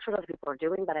 I watch what other people are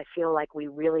doing, but I feel like we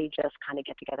really just kind of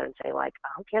get together and say like,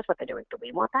 who cares what they're doing? Do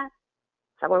we want that?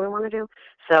 Is that what we want to do?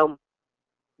 So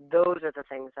those are the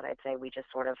things that I'd say we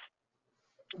just sort of,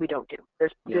 we don't do.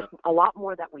 There's a lot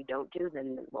more that we don't do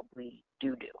than what we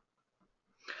do.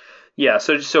 Yeah,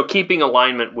 so keeping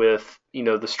alignment with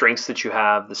the strengths that you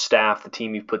have, the staff, the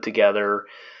team you've put together,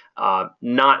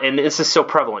 not, and this is so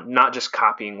prevalent, not just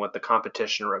copying what the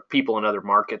competition or people in other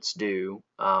markets do,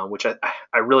 which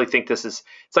I really think it's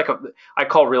like I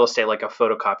call real estate like a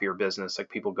photocopier business. Like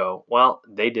people go, well,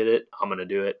 they did it, I'm going to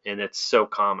do it, and it's so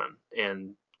common.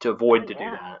 And to avoid to do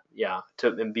that,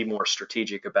 and be more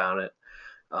strategic about it.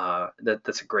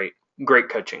 That's a great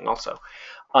coaching also.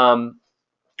 Um,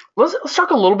 let's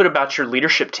talk a little bit about your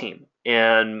leadership team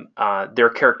and their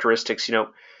characteristics.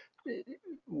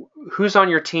 Who's on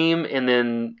your team, and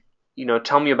then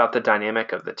tell me about the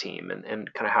dynamic of the team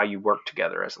and kind of how you work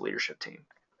together as a leadership team.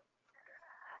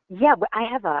 Yeah, but I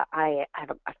have a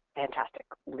fantastic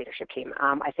leadership team.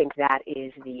 I think that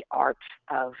is the art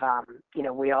of,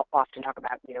 we all often talk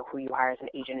about, who you hire as an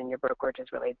agent in your brokerage is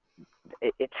really,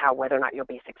 it's how, whether or not you'll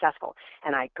be successful.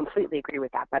 And I completely agree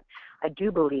with that. But I do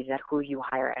believe that who you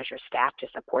hire as your staff to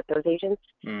support those agents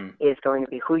is going to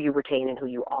be who you retain and who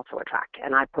you also attract.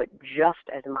 And I put just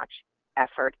as much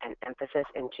effort and emphasis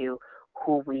into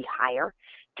who we hire,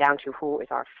 down to who is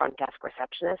our front desk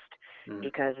receptionist,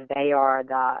 because they are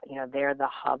they're the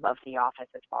hub of the office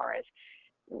as far as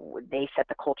they set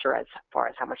the culture as far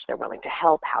as how much they're willing to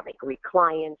help, how they greet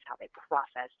clients, how they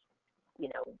process,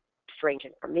 exchange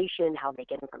information, how they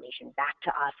get information back to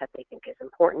us that they think is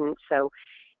important. So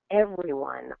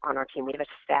everyone on our team, we have a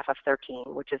staff of 13,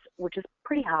 which is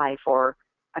pretty high for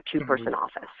a two-person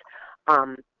office.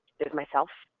 There's myself,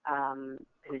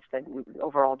 who's the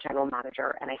overall general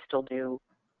manager, and I still do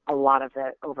a lot of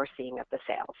the overseeing of the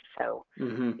sales. So,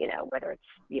 whether it's,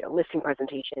 listing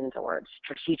presentations or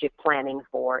strategic planning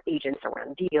for agents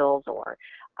around deals or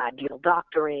deal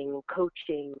doctoring,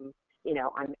 coaching,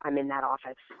 I'm in that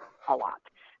office a lot.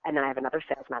 And then I have another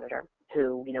sales manager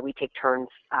who, we take turns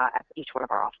at each one of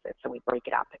our offices. So we break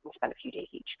it up and spend a few days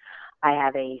each. I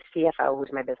have a CFO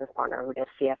who's my business partner who does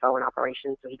CFO and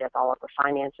operations. So he does all of the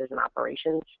finances and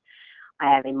operations.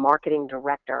 I have a marketing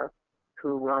director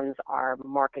who runs our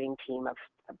marketing team of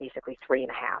basically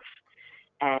 3.5.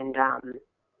 And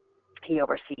he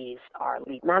oversees our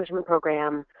lead management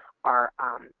program, our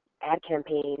ad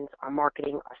campaigns, our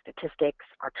marketing, our statistics,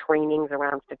 our trainings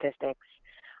around statistics.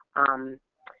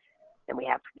 And we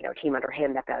have, a team under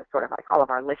him that does sort of like all of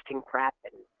our listing prep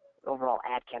and overall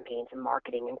ad campaigns and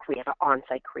marketing. And we have an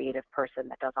on-site creative person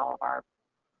that does all of our,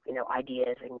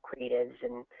 ideas and creatives.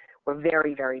 And we're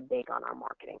very, very big on our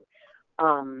marketing.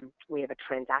 We have a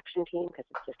transaction team because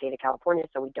it's the state of California,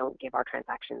 so we don't give our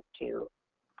transactions to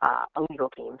a legal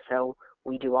team. So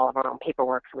we do all of our own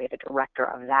paperwork. So we have a director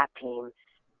of that team,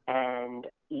 and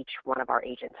each one of our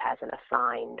agents has an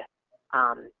assigned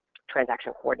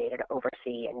transaction coordinator to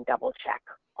oversee and double check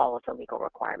all of the legal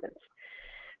requirements.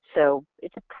 So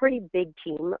it's a pretty big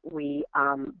team.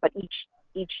 But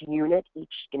each unit,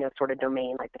 each sort of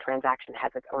domain, like the transaction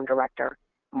has its own director,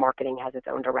 marketing has its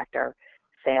own director,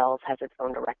 sales has its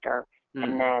own director,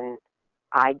 and then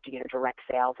I do direct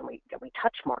sales, and we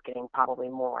touch marketing probably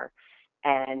more,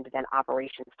 and then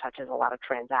operations touches a lot of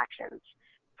transactions.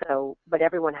 So, but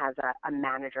everyone has a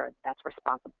manager that's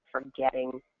responsible for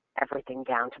getting everything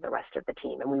down to the rest of the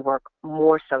team, and we work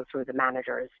more so through the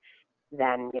managers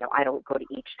than, I don't go to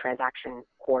each transaction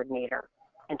coordinator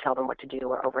and tell them what to do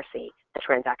or oversee. The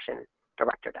transaction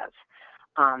director does.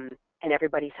 And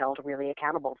everybody's held really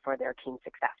accountable for their team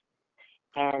success.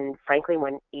 And frankly,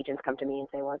 when agents come to me and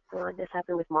say, well, this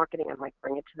happened with marketing, I'm like,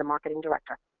 bring it to the marketing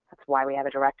director. That's why we have a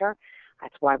director.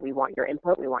 That's why we want your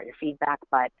input. We want your feedback.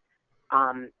 But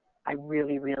I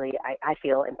really, really, I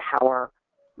feel empower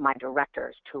my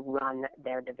directors to run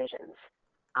their divisions.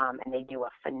 And they do a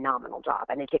phenomenal job.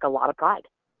 And they take a lot of pride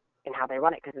in how they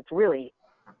run it because it's really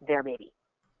their baby.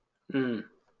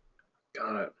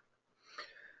 Got it.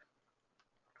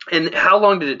 And how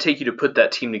long did it take you to put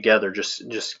that team together? Just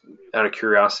out of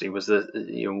curiosity,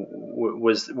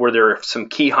 were there some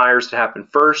key hires that happened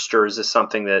first, or is this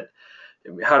something that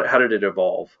how did it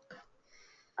evolve?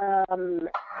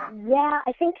 Yeah,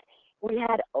 I think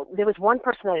there was one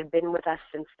person that had been with us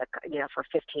since for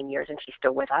 15 years, and she's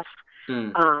still with us.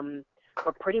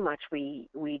 But pretty much we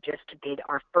just did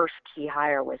our first key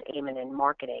hire was Eamon in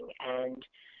marketing, and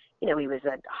he was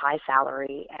a high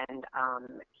salary, and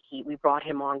we brought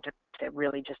him on to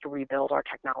really just rebuild our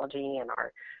technology and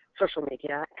our social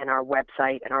media and our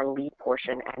website and our lead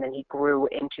portion, and then he grew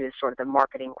into sort of the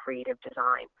marketing creative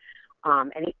design.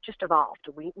 And it just evolved.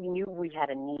 We knew we had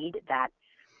a need that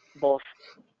both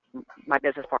my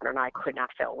business partner and I could not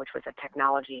fill, which was a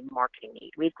technology marketing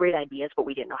need. We had great ideas, but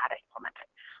we didn't know how to implement it.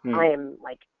 I am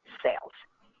like sales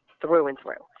through and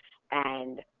through.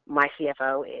 And my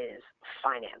CFO is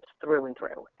finance through and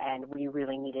through. And we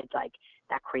really needed like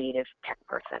that creative tech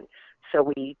person. So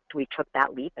we took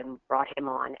that leap and brought him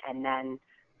on. And then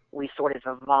we sort of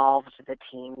evolved the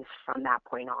teams from that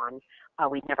point on.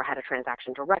 We'd never had a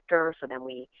transaction director. So then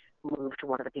we moved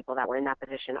one of the people that were in that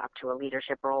position up to a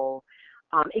leadership role.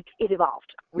 It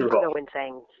evolved. We didn't go in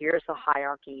saying, here's the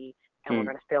hierarchy, and we're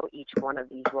going to fill each one of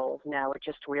these roles. No, it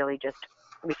just really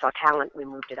we saw talent, we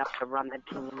moved it up to run the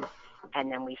team,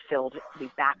 and then we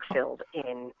backfilled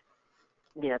in,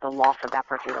 the loss of that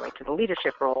person going to the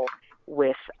leadership role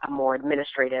with a more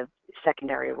administrative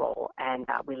secondary role. And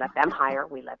we let them hire.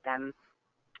 We let them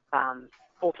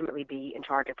ultimately be in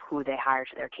charge of who they hire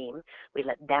to their team. We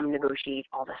let them negotiate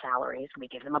all the salaries. We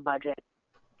give them a budget.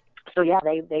 So yeah,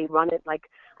 they run it like,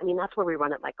 that's where we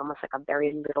run it like almost like a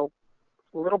very little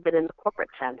bit in the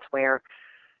corporate sense where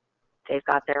they've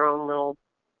got their own little,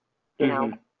 they've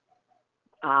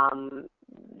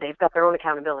got their own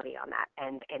accountability on that.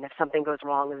 And if something goes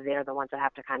wrong, they're the ones that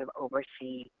have to kind of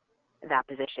oversee that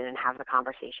position and have the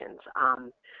conversations.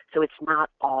 So it's not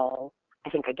all,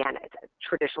 I think, again, it's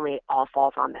traditionally all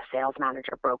falls on the sales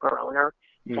manager, broker, owner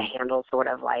to handle sort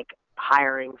of like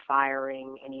hiring,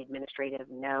 firing, any administrative.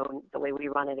 No, the way we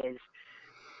run it is,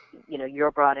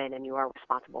 you're brought in and you are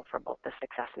responsible for both the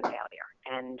success and failure.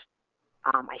 And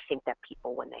I think that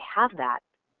people, when they have that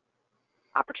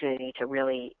opportunity to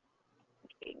really,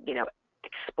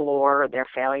 explore their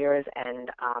failures and,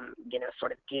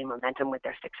 sort of gain momentum with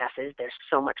their successes, there's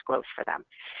so much growth for them.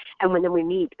 And when then we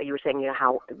meet, you were saying,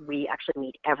 how we actually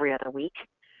meet every other week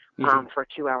for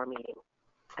a 2-hour meeting.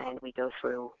 And we go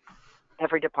through,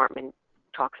 every department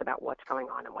talks about what's going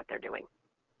on and what they're doing.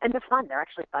 And they're fun. They're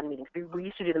actually fun meetings. We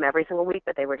used to do them every single week,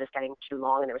 but they were just getting too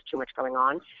long and there was too much going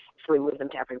on. So we moved them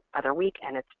to every other week.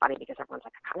 And it's funny because everyone's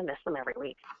like, I kind of miss them every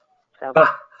week. So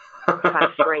it's kind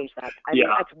of strange that, I mean,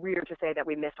 it's weird to say that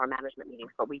we miss our management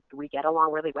meetings, but we get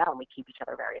along really well and we keep each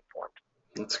other very informed.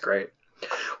 That's great.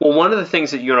 Well, one of the things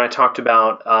that you and I talked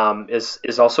about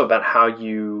is also about how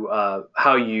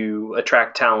you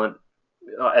attract talent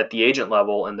at the agent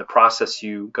level and the process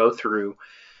you go through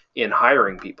in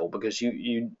hiring people, because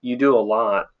you do a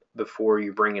lot before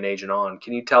you bring an agent on.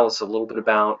 Can you tell us a little bit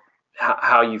about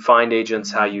how you find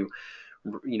agents, how you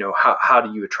how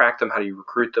do you attract them, how do you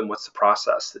recruit them, what's the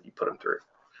process that you put them through?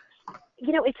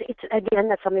 It's again,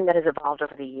 that's something that has evolved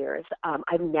over the years.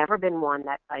 I've never been one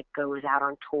that like goes out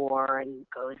on tour and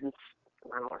goes and,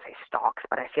 I don't want to say stalks,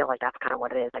 but I feel like that's kind of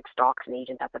what it is, like stalks an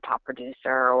agent that's a top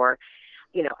producer, or,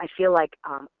 I feel like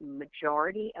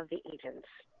majority of the agents,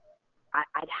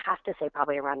 I'd have to say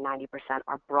probably around 90%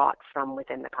 are brought from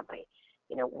within the company.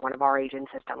 One of our agents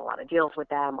has done a lot of deals with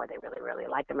them, or they really, really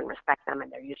like them and respect them,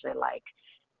 and they're usually like,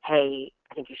 hey,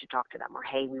 I think you should talk to them, or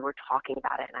hey, we were talking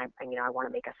about it, and I want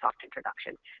to make a soft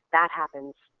introduction. That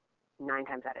happens 9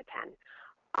 times out of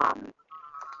 10.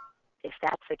 If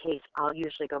that's the case, I'll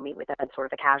usually go meet with them in sort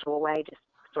of a casual way, just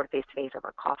sort of face-to-face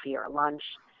over coffee or lunch.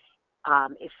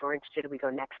 If we're interested, we go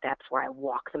next steps where I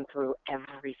walk them through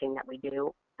everything that we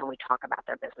do and we talk about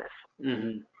their business.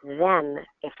 Mm-hmm. Then,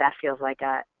 if that feels like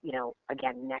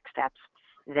again, next steps,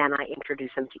 then I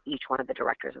introduce them to each one of the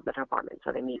directors of the department.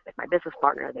 So they meet with my business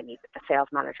partner, they meet with the sales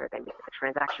manager, they meet with the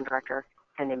transaction director,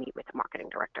 and they meet with the marketing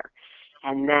director.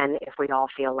 And then if we all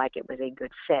feel like it was a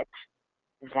good fit,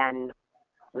 then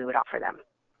we would offer them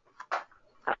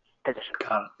a position, to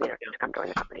come join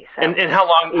the company. So, and how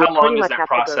long does that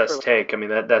process take? I mean,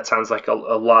 that sounds like a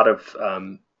lot of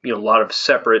a lot of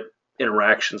separate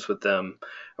interactions with them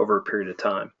over a period of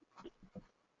time.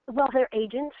 Well, they're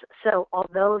agents, so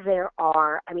although there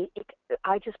are,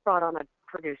 I just brought on a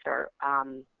producer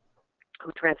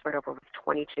who transferred over with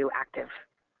 22 active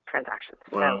transactions.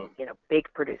 Wow. So, big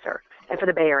producer. And for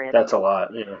the Bay Area, that's a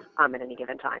lot, at any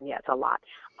given time. Yeah, it's a lot.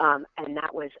 And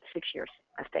that was 6 years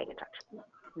of staying in touch,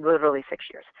 literally 6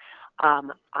 years.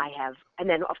 And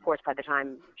then, of course, by the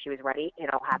time she was ready,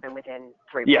 it all happened within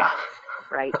 3 months. Yeah.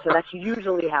 Right? So that's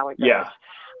usually how it goes. Yeah.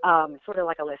 Sort of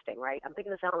like a listing, right? I'm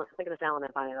thinking of selling,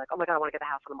 and finally like, oh my God, I want to get the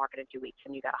house on the market in 2 weeks,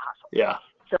 and you got to hustle. Yeah.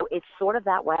 So it's sort of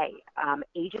that way.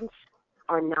 Agents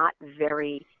are not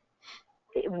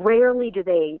rarely do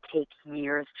they take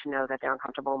years to know that they're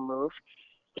uncomfortable and move.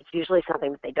 It's usually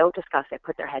something that they don't discuss. They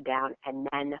put their head down, and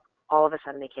then all of a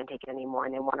sudden they can't take it anymore,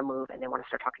 and they want to move, and they want to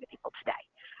start talking to people today.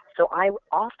 So I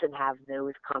often have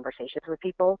those conversations with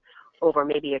people over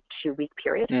maybe a 2-week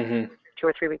period, 2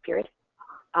 or 3 week period.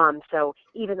 So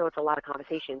even though it's a lot of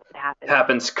conversations, it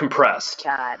happens compressed.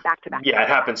 Back to back. Yeah, it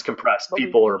happens compressed. But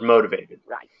people are motivated.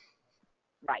 Right.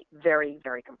 Very,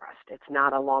 very compressed. It's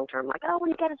not a long-term like, oh, when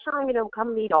you get it signed,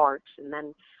 come meet Arch. And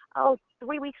then,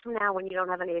 3 weeks from now when you don't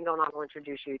have anything going on, we'll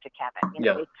introduce you to Kevin.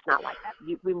 It's not like that.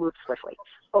 We move swiftly.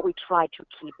 But we try to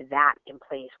keep that in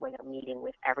place when they're meeting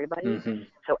with everybody,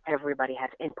 so everybody has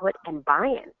input and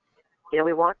buy-in.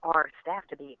 We want our staff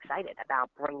to be excited about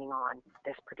bringing on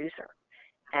this producer.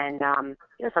 And,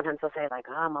 sometimes they'll say, like,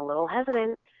 oh, I'm a little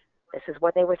hesitant. This is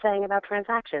what they were saying about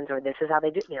transactions, or this is how they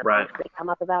do, right. Things come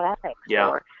up about ethics. Yeah.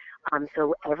 Or,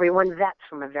 so everyone vets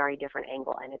from a very different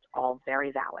angle, and it's all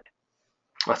very valid.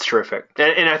 That's terrific.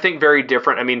 And I think very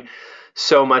different.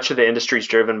 So much of the industry is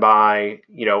driven by,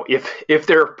 if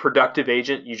they're a productive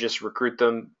agent, you just recruit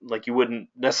them. Like you wouldn't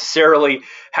necessarily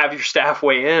have your staff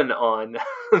weigh in on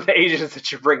the agents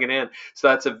that you're bringing in. So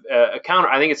that's a counter.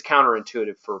 I think it's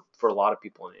counterintuitive for a lot of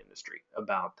people in the industry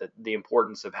about the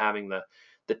importance of having the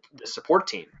support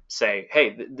team say,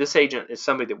 hey, this agent is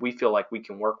somebody that we feel like we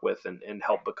can work with and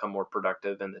help become more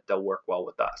productive, and that they'll work well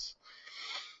with us.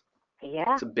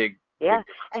 Yeah. It's a big. Yeah.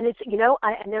 And it's,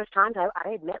 and there's times I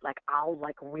admit, like, I'll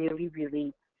like really,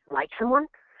 really like someone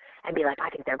and be like,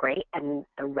 I think they're great. And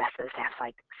the rest of the staff's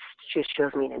like, just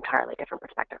shows me an entirely different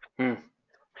perspective.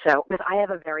 So, because I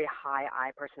have a very high I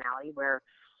personality where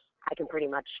I can pretty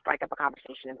much strike up a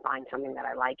conversation and find something that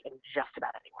I like in just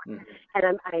about anyone.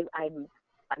 And I'm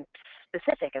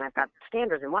specific, and I've got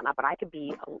standards and whatnot, but I could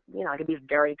be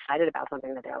very excited about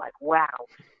something that they're like, wow,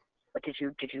 but did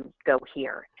you go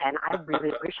here? And I really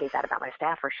appreciate that about my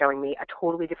staff for showing me a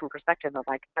totally different perspective of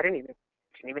like, it didn't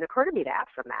even occur to me to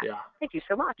ask them that. Yeah. Thank you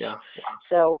so much. Yeah. Wow.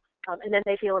 So, and then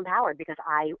they feel empowered because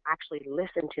I actually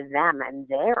listen to them and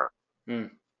their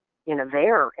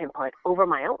input over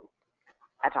my own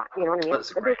at times. You know what I mean?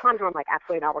 There's times where I'm like,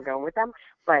 absolutely not, we're going with them.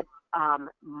 But 9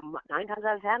 times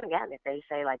out of 10, again, if they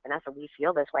say like, Vanessa, we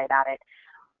feel this way about it,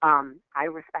 I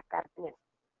respect that opinion.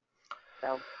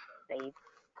 So they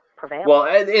prevail. Well,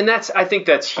 and I think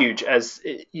that's huge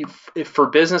if for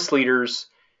business leaders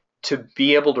to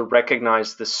be able to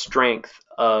recognize the strength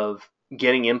of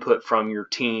getting input from your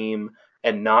team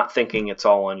and not thinking it's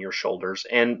all on your shoulders,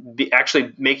 and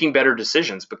actually making better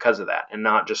decisions because of that, and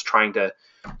not just trying to,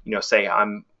 say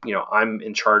I'm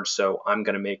in charge, so I'm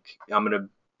going to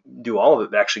do all of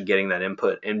it, but actually getting that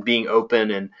input and being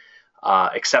open and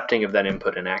accepting of that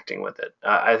input and acting with it.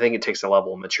 I think it takes a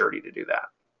level of maturity to do that.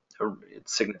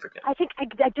 It's significant. I think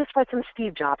I just read some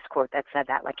Steve Jobs quote that said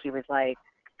that, like he was like,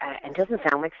 and it doesn't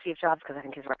sound like Steve Jobs because I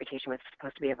think his reputation was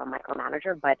supposed to be of a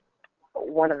micromanager, but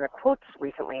one of the quotes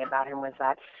recently about him was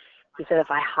that he said, if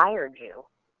I hired you,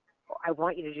 I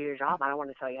want you to do your job. I don't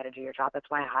want to tell you how to do your job. That's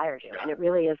why I hired you. And it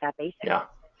really is that basic. Yeah.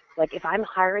 Like if I'm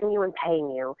hiring you and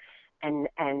paying you and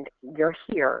you're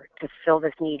here to fill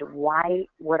this need, why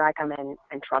would I come in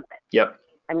and trump it? Yep.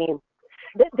 I mean,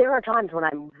 there are times when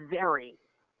I'm very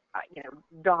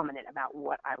dominant about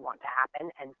what I want to happen,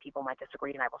 and people might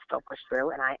disagree, and I will still push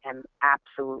through, and I am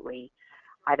absolutely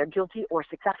either guilty or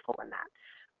successful in that.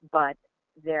 But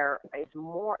there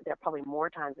are probably more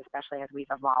times, especially as we've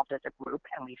evolved as a group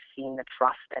and we've seen the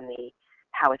trust and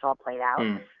how it's all played out,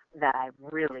 that I've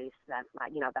really that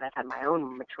I've had my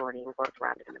own maturity and growth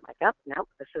around it, and I'm like, oh, no,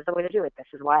 this is the way to do it. This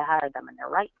is why I hired them, and they're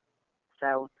right.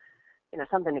 So,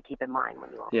 something to keep in mind when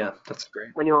you own. Yeah, that's great.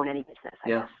 When you own any business, I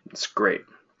guess. That's great.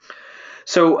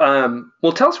 So,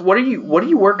 well, tell us, what are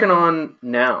you working on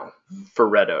now for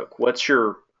Red Oak? What's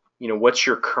your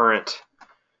current,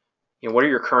 what are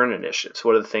your current initiatives?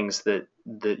 What are the things that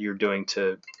you're doing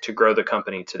to grow the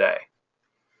company today?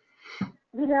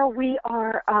 We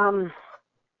are,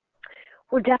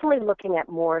 we're definitely looking at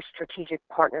more strategic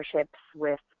partnerships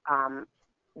with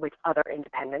other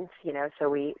independents,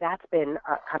 so that's been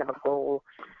kind of a goal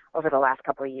over the last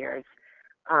couple of years.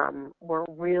 We're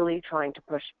really trying to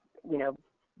push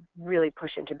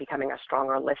into becoming a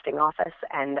stronger listing office,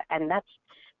 and that's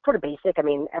sort of basic. I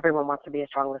mean, everyone wants to be a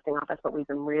strong listing office, but we've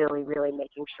been really, really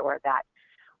making sure that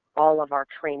all of our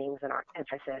trainings and our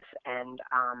emphasis and,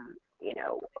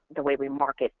 the way we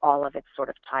market, all of it's sort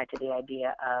of tied to the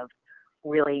idea of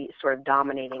really sort of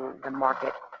dominating the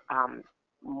market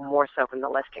more so from the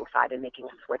listing side and making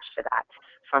a switch to that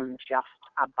from just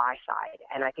a buy side.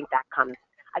 And I think that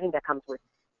comes with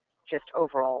just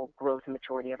overall growth and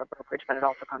maturity of a brokerage, but it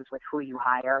also comes with who you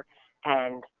hire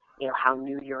and, how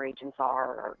new your agents are,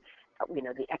 or,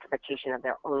 the expectation of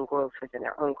their own growth within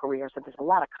their own career. So there's a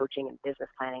lot of coaching and business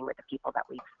planning with the people that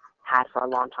we've had for a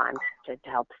long time to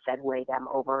help segue them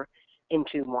over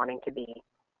into wanting to be,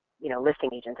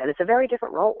 listing agents. And it's a very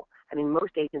different role. I mean,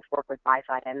 most agents work with buy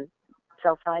side and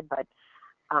sell side, but,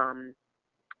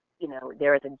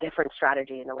 there is a different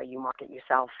strategy in the way you market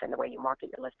yourself and the way you market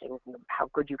your listings and how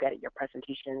good you get at your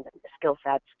presentations and the skill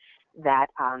sets that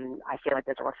I feel like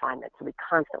there's a refinement. So we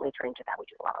constantly train to that. We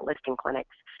do a lot of listing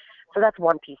clinics. So that's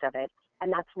one piece of it.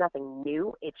 And that's nothing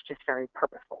new. It's just very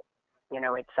purposeful.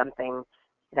 It's something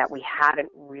that we hadn't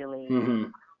really,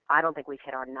 I don't think we've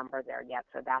hit our number there yet.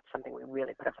 So that's something we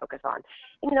really put a focus on.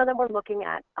 Then we're looking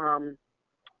at,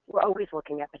 we're always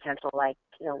looking at potential, like,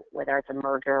 whether it's a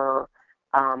merger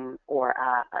or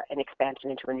an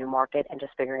expansion into a new market, and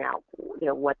just figuring out,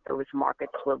 what those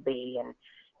markets will be and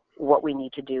what we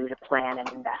need to do to plan and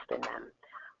invest in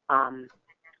them.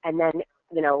 And then,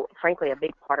 frankly, a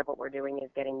big part of what we're doing is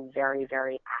getting very,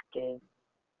 very active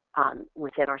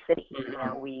within our city.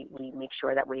 We make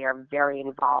sure that we are very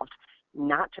involved,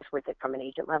 not just with it from an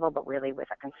agent level, but really with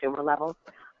a consumer level,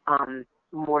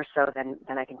 more so than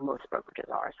I think most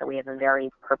brokerages are. So we have a very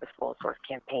purposeful sort of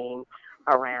campaign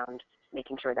around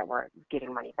making sure that we're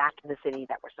giving money back to the city,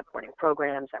 that we're supporting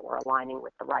programs, that we're aligning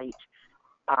with the right,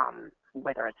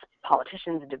 whether it's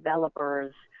politicians,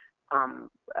 developers,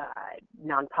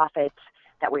 nonprofits,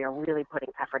 that we are really putting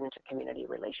effort into community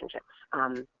relationships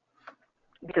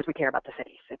because we care about the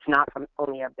cities. It's not from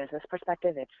only a business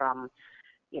perspective. It's from,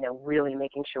 really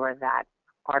making sure that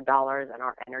our dollars and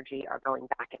our energy are going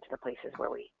back into the places where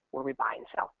we buy and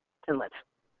sell and live.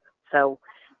 So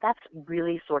that's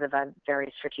really sort of a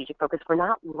very strategic focus. We're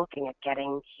not looking at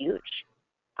getting huge.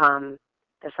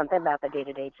 There's something about the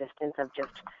day-to-day existence of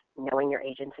just knowing your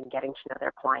agents and getting to know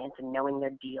their clients and knowing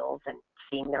their deals and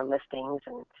seeing their listings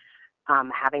and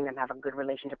having them have a good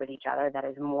relationship with each other that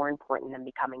is more important than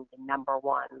becoming the number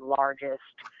one largest,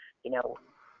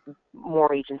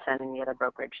 more agents than any other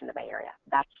brokerage in the Bay Area.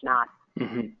 That's not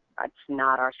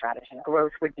our strategy.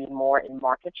 Growth would be more in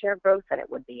market share growth than it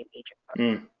would be in agent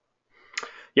growth.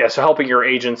 Yeah, so helping your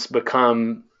agents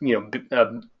become,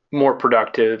 more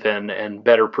productive and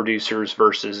better producers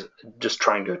versus just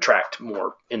trying to attract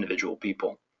more individual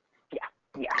people.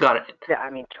 Yeah. Got it. Yeah, I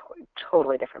mean,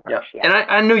 totally different approach. Yeah. And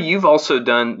I know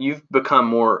you've become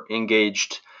more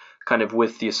engaged kind of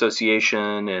with the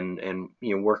association and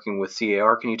working with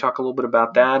CAR. Can you talk a little bit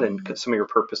about that and some of your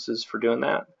purposes for doing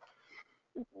that?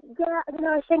 Yeah,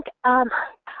 I think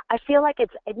I feel like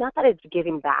it's not that it's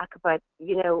giving back, but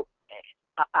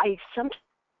I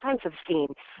sometimes have seen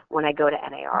when I go to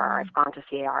NAR, or I've gone to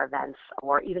CAR events,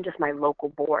 or even just my local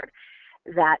board,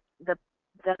 that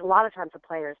a lot of times the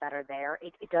players that are there,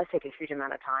 it does take a huge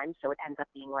amount of time, so it ends up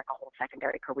being like a whole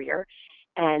secondary career,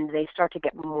 and they start to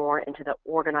get more into the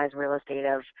organized real estate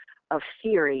of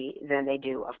theory than they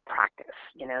do of practice,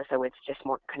 so it's just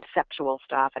more conceptual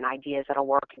stuff and ideas that'll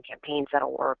work and campaigns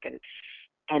that'll work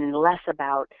and less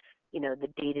about the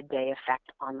day-to-day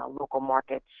effect on the local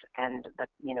markets and the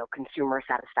consumer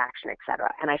satisfaction, et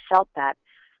cetera. And I felt that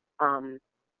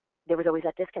there was always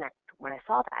that disconnect when I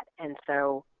saw that, and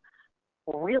so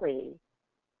really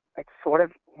it's sort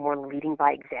of more leading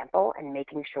by example and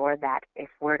making sure that if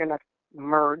we're going to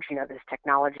merge, this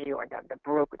technology or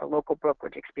the local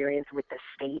brokerage experience with the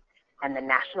state and the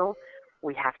national,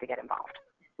 we have to get involved.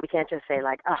 We can't just say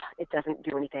like, it doesn't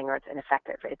do anything or it's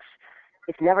ineffective.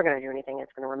 It's never going to do anything.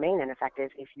 It's going to remain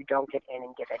ineffective if you don't get in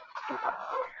and give it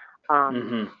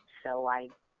input. So I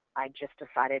just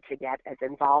decided to get as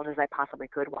involved as I possibly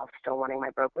could while still running my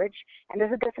brokerage. And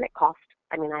there's a definite cost.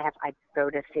 I mean, I go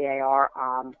to CAR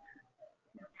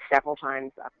several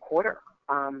times a quarter.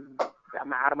 I'm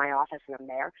out of my office and I'm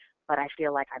there, but I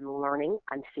feel like I'm learning.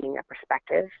 I'm seeing a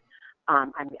perspective.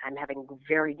 I'm having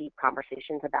very deep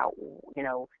conversations about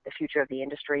the future of the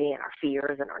industry and our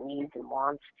fears and our needs and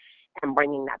wants, and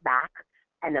bringing that back.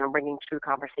 And then I'm bringing true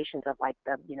conversations of like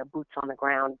the boots on the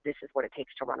ground. This is what it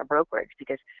takes to run a brokerage,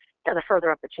 because the further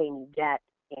up the chain you get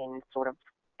in sort of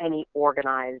any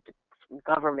organized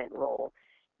government role,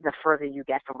 the further you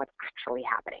get from what's actually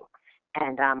happening.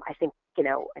 And I think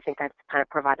I've kind of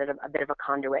provided a bit of a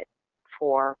conduit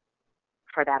for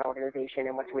that organization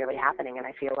and what's really happening. And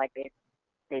I feel like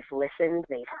they've listened,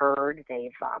 they've heard,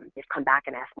 they've come back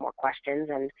and asked more questions.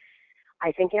 And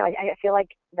I think I feel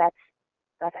like that's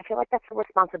the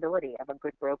responsibility of a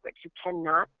good brokerage. You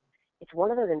cannot. It's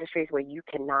one of those industries where you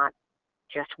cannot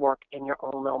just work in your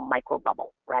own little micro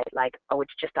bubble, right? Like,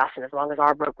 it's just us, and as long as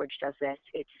our brokerage does this,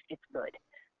 it's good.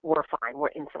 We're fine.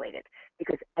 We're insulated,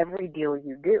 because every deal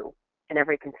you do and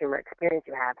every consumer experience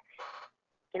you have,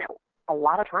 a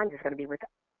lot of times it's going to be with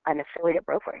an affiliate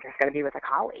brokerage. It's going to be with a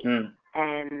colleague,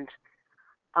 and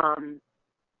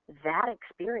that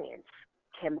experience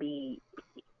can be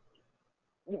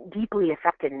deeply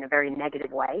affected in a very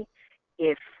negative way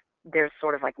if there's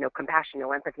sort of like no compassion,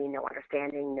 no empathy, no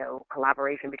understanding, no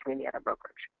collaboration between the other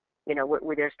brokerage.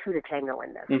 Where there's two to tango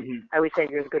in this. I always say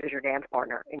you're as good as your dance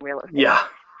partner in real estate. Yeah.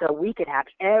 So we could have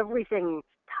everything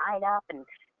tied up and,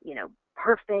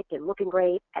 perfect and looking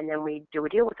great, and then we do a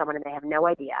deal with someone and they have no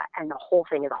idea, and the whole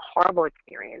thing is a horrible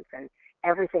experience and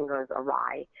everything goes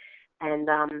awry. And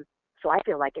so I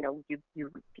feel like,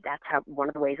 that's how one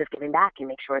of the ways of giving back. You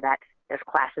make sure that there's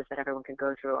classes that everyone can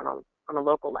go through on a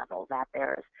local level, that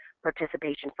there's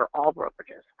participation for all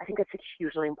brokerages. I think that's a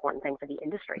hugely important thing for the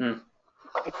industry.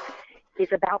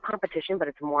 It's about competition, but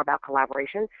it's more about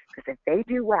collaboration, because if they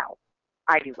do well,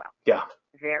 I do well. Yeah.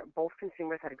 Both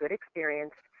consumers had a good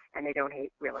experience and they don't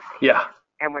hate real estate. Yeah.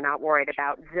 And we're not worried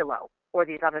about Zillow or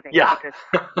these other things, because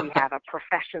we have a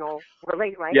professional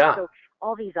relate, right? Yeah. So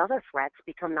all these other threats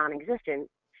become non-existent.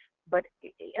 But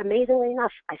amazingly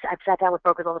enough, I've sat down with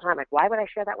brokers all the time. Like, why would I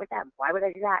share that with them? Why would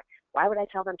I do that? Why would I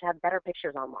tell them to have better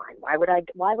pictures online? Why would I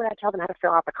tell them how to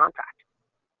fill out the contract?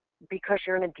 Because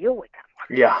you're in a deal with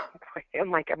them. Yeah. I'm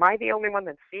like, am I the only one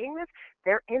that's seeing this?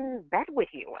 They're in bed with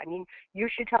you. I mean, you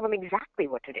should tell them exactly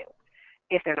what to do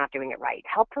if they're not doing it right.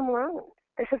 Help them learn.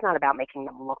 This is not about making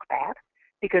them look bad,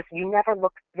 because they never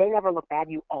look bad.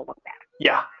 You all look bad.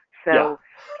 Yeah. So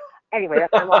anyway,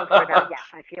 that's my long story about. Yeah,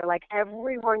 I feel like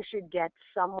everyone should get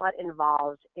somewhat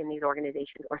involved in these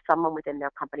organizations, or someone within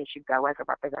their company should go as a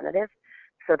representative,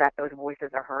 so that those voices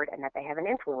are heard and that they have an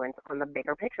influence on the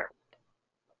bigger picture.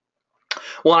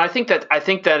 Well, I think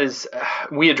that is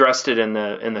we addressed it in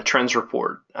the trends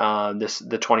report,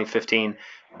 the 2015,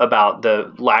 about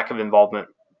the lack of involvement,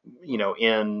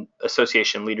 in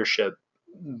association leadership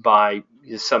by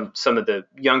some of the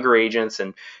younger agents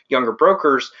and younger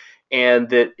brokers, and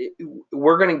that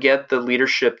we're going to get the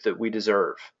leadership that we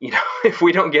deserve, if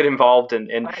we don't get involved, Right.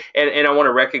 and I want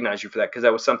to recognize you for that, because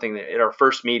that was something that at our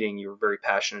first meeting you were very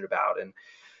passionate about. And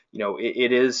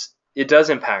it does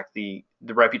impact the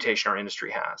reputation our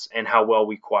industry has and how well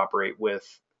we cooperate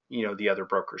with the other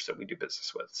brokers that we do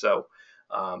business with. So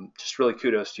just really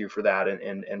kudos to you for that,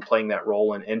 and playing that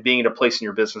role, and being at a place in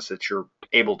your business that you're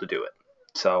able to do it.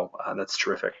 So that's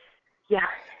terrific. Yeah.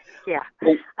 Yeah.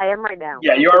 Well, I am right now.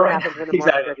 yeah, you are It right. happens in the morning,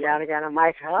 Exactly. goes down again. I'm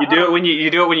like, You do it when you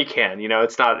do it when you can.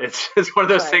 It's not. It's one of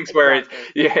those right, things where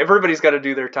exactly. yeah, everybody's got to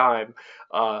do their time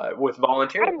with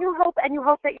volunteering. And you hope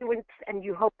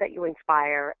that you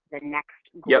inspire the next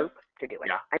Yep. group to do it.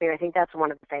 Yeah. I mean, I think that's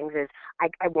one of the things is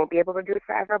I won't be able to do it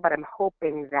forever, but I'm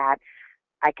hoping that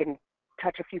I can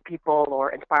touch a few people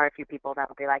or inspire a few people that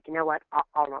will be like, you know what,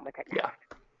 I'll run with it next.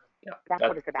 Yeah. Yeah. That's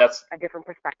what it's about. That's A different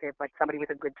perspective, but somebody with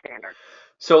a good standard.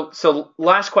 So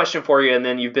last question for you, and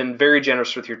then you've been very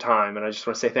generous with your time, and I just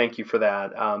want to say thank you for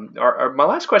that. My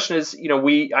last question is,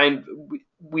 we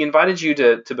invited you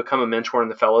to become a mentor in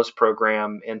the Fellows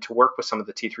program and to work with some of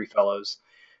the T3 Fellows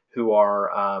who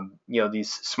are,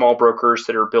 these small brokers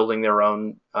that are building their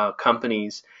own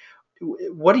companies.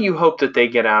 What do you hope that they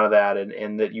get out of that,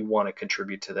 and that you want to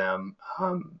contribute to them?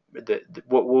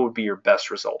 What would be your best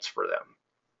results for them?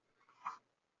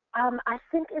 I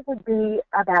think it would be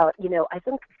about, I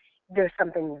think there's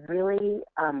something really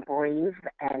brave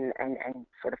and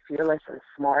sort of fearless and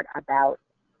smart about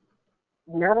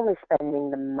not only spending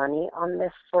the money on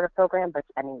this sort of program, but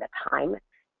spending the time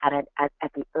at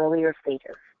the earlier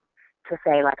stages to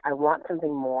say, like, I want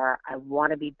something more. I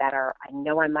want to be better. I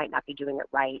know I might not be doing it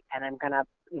right, and I'm going to,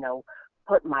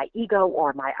 put my ego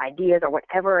or my ideas or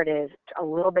whatever it is a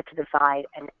little bit to the side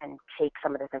and take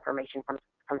some of this information from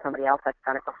somebody else that's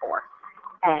done it before.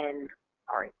 And,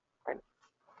 sorry, I'm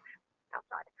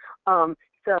outside.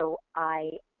 So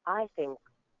I think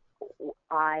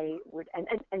I would, and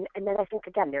then I think,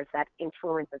 again, there's that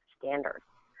influence of standards.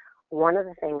 One of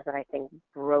the things that I think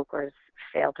brokers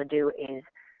fail to do is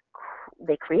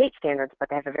they create standards, but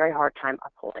they have a very hard time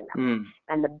upholding them. Mm.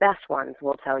 And the best ones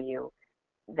will tell you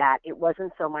that it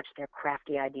wasn't so much their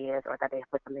crafty ideas or that they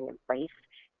put something in place.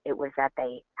 It was that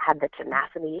they had the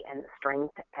tenacity and the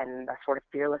strength and the sort of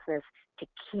fearlessness to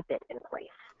keep it in place,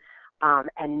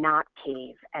 and not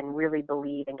cave, and really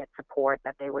believe and get support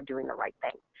that they were doing the right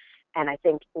thing. And I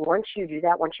think once you do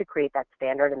that, once you create that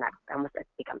standard and that almost it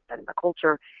becomes then the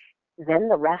culture, then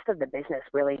the rest of the business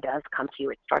really does come to you.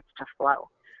 It starts to flow.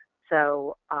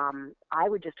 So I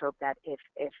would just hope that if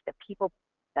the people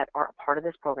that are a part of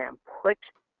this program put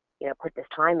this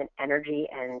time and energy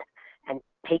and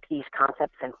take these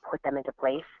concepts and put them into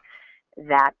place,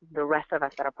 that the rest of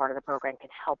us that are part of the program can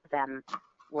help them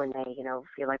when they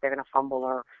feel like they're going to fumble,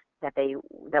 or that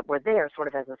we're there sort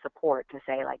of as a support to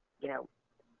say, like,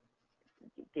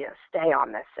 stay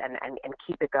on this and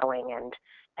keep it going,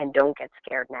 and don't get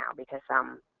scared now, because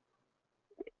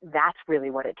that's really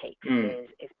what it takes,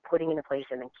 is putting it in place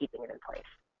and then keeping it in place.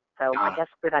 So I guess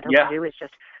what I'd hope Yeah. to do is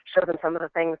just show them some of the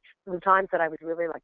things, the times that I was really like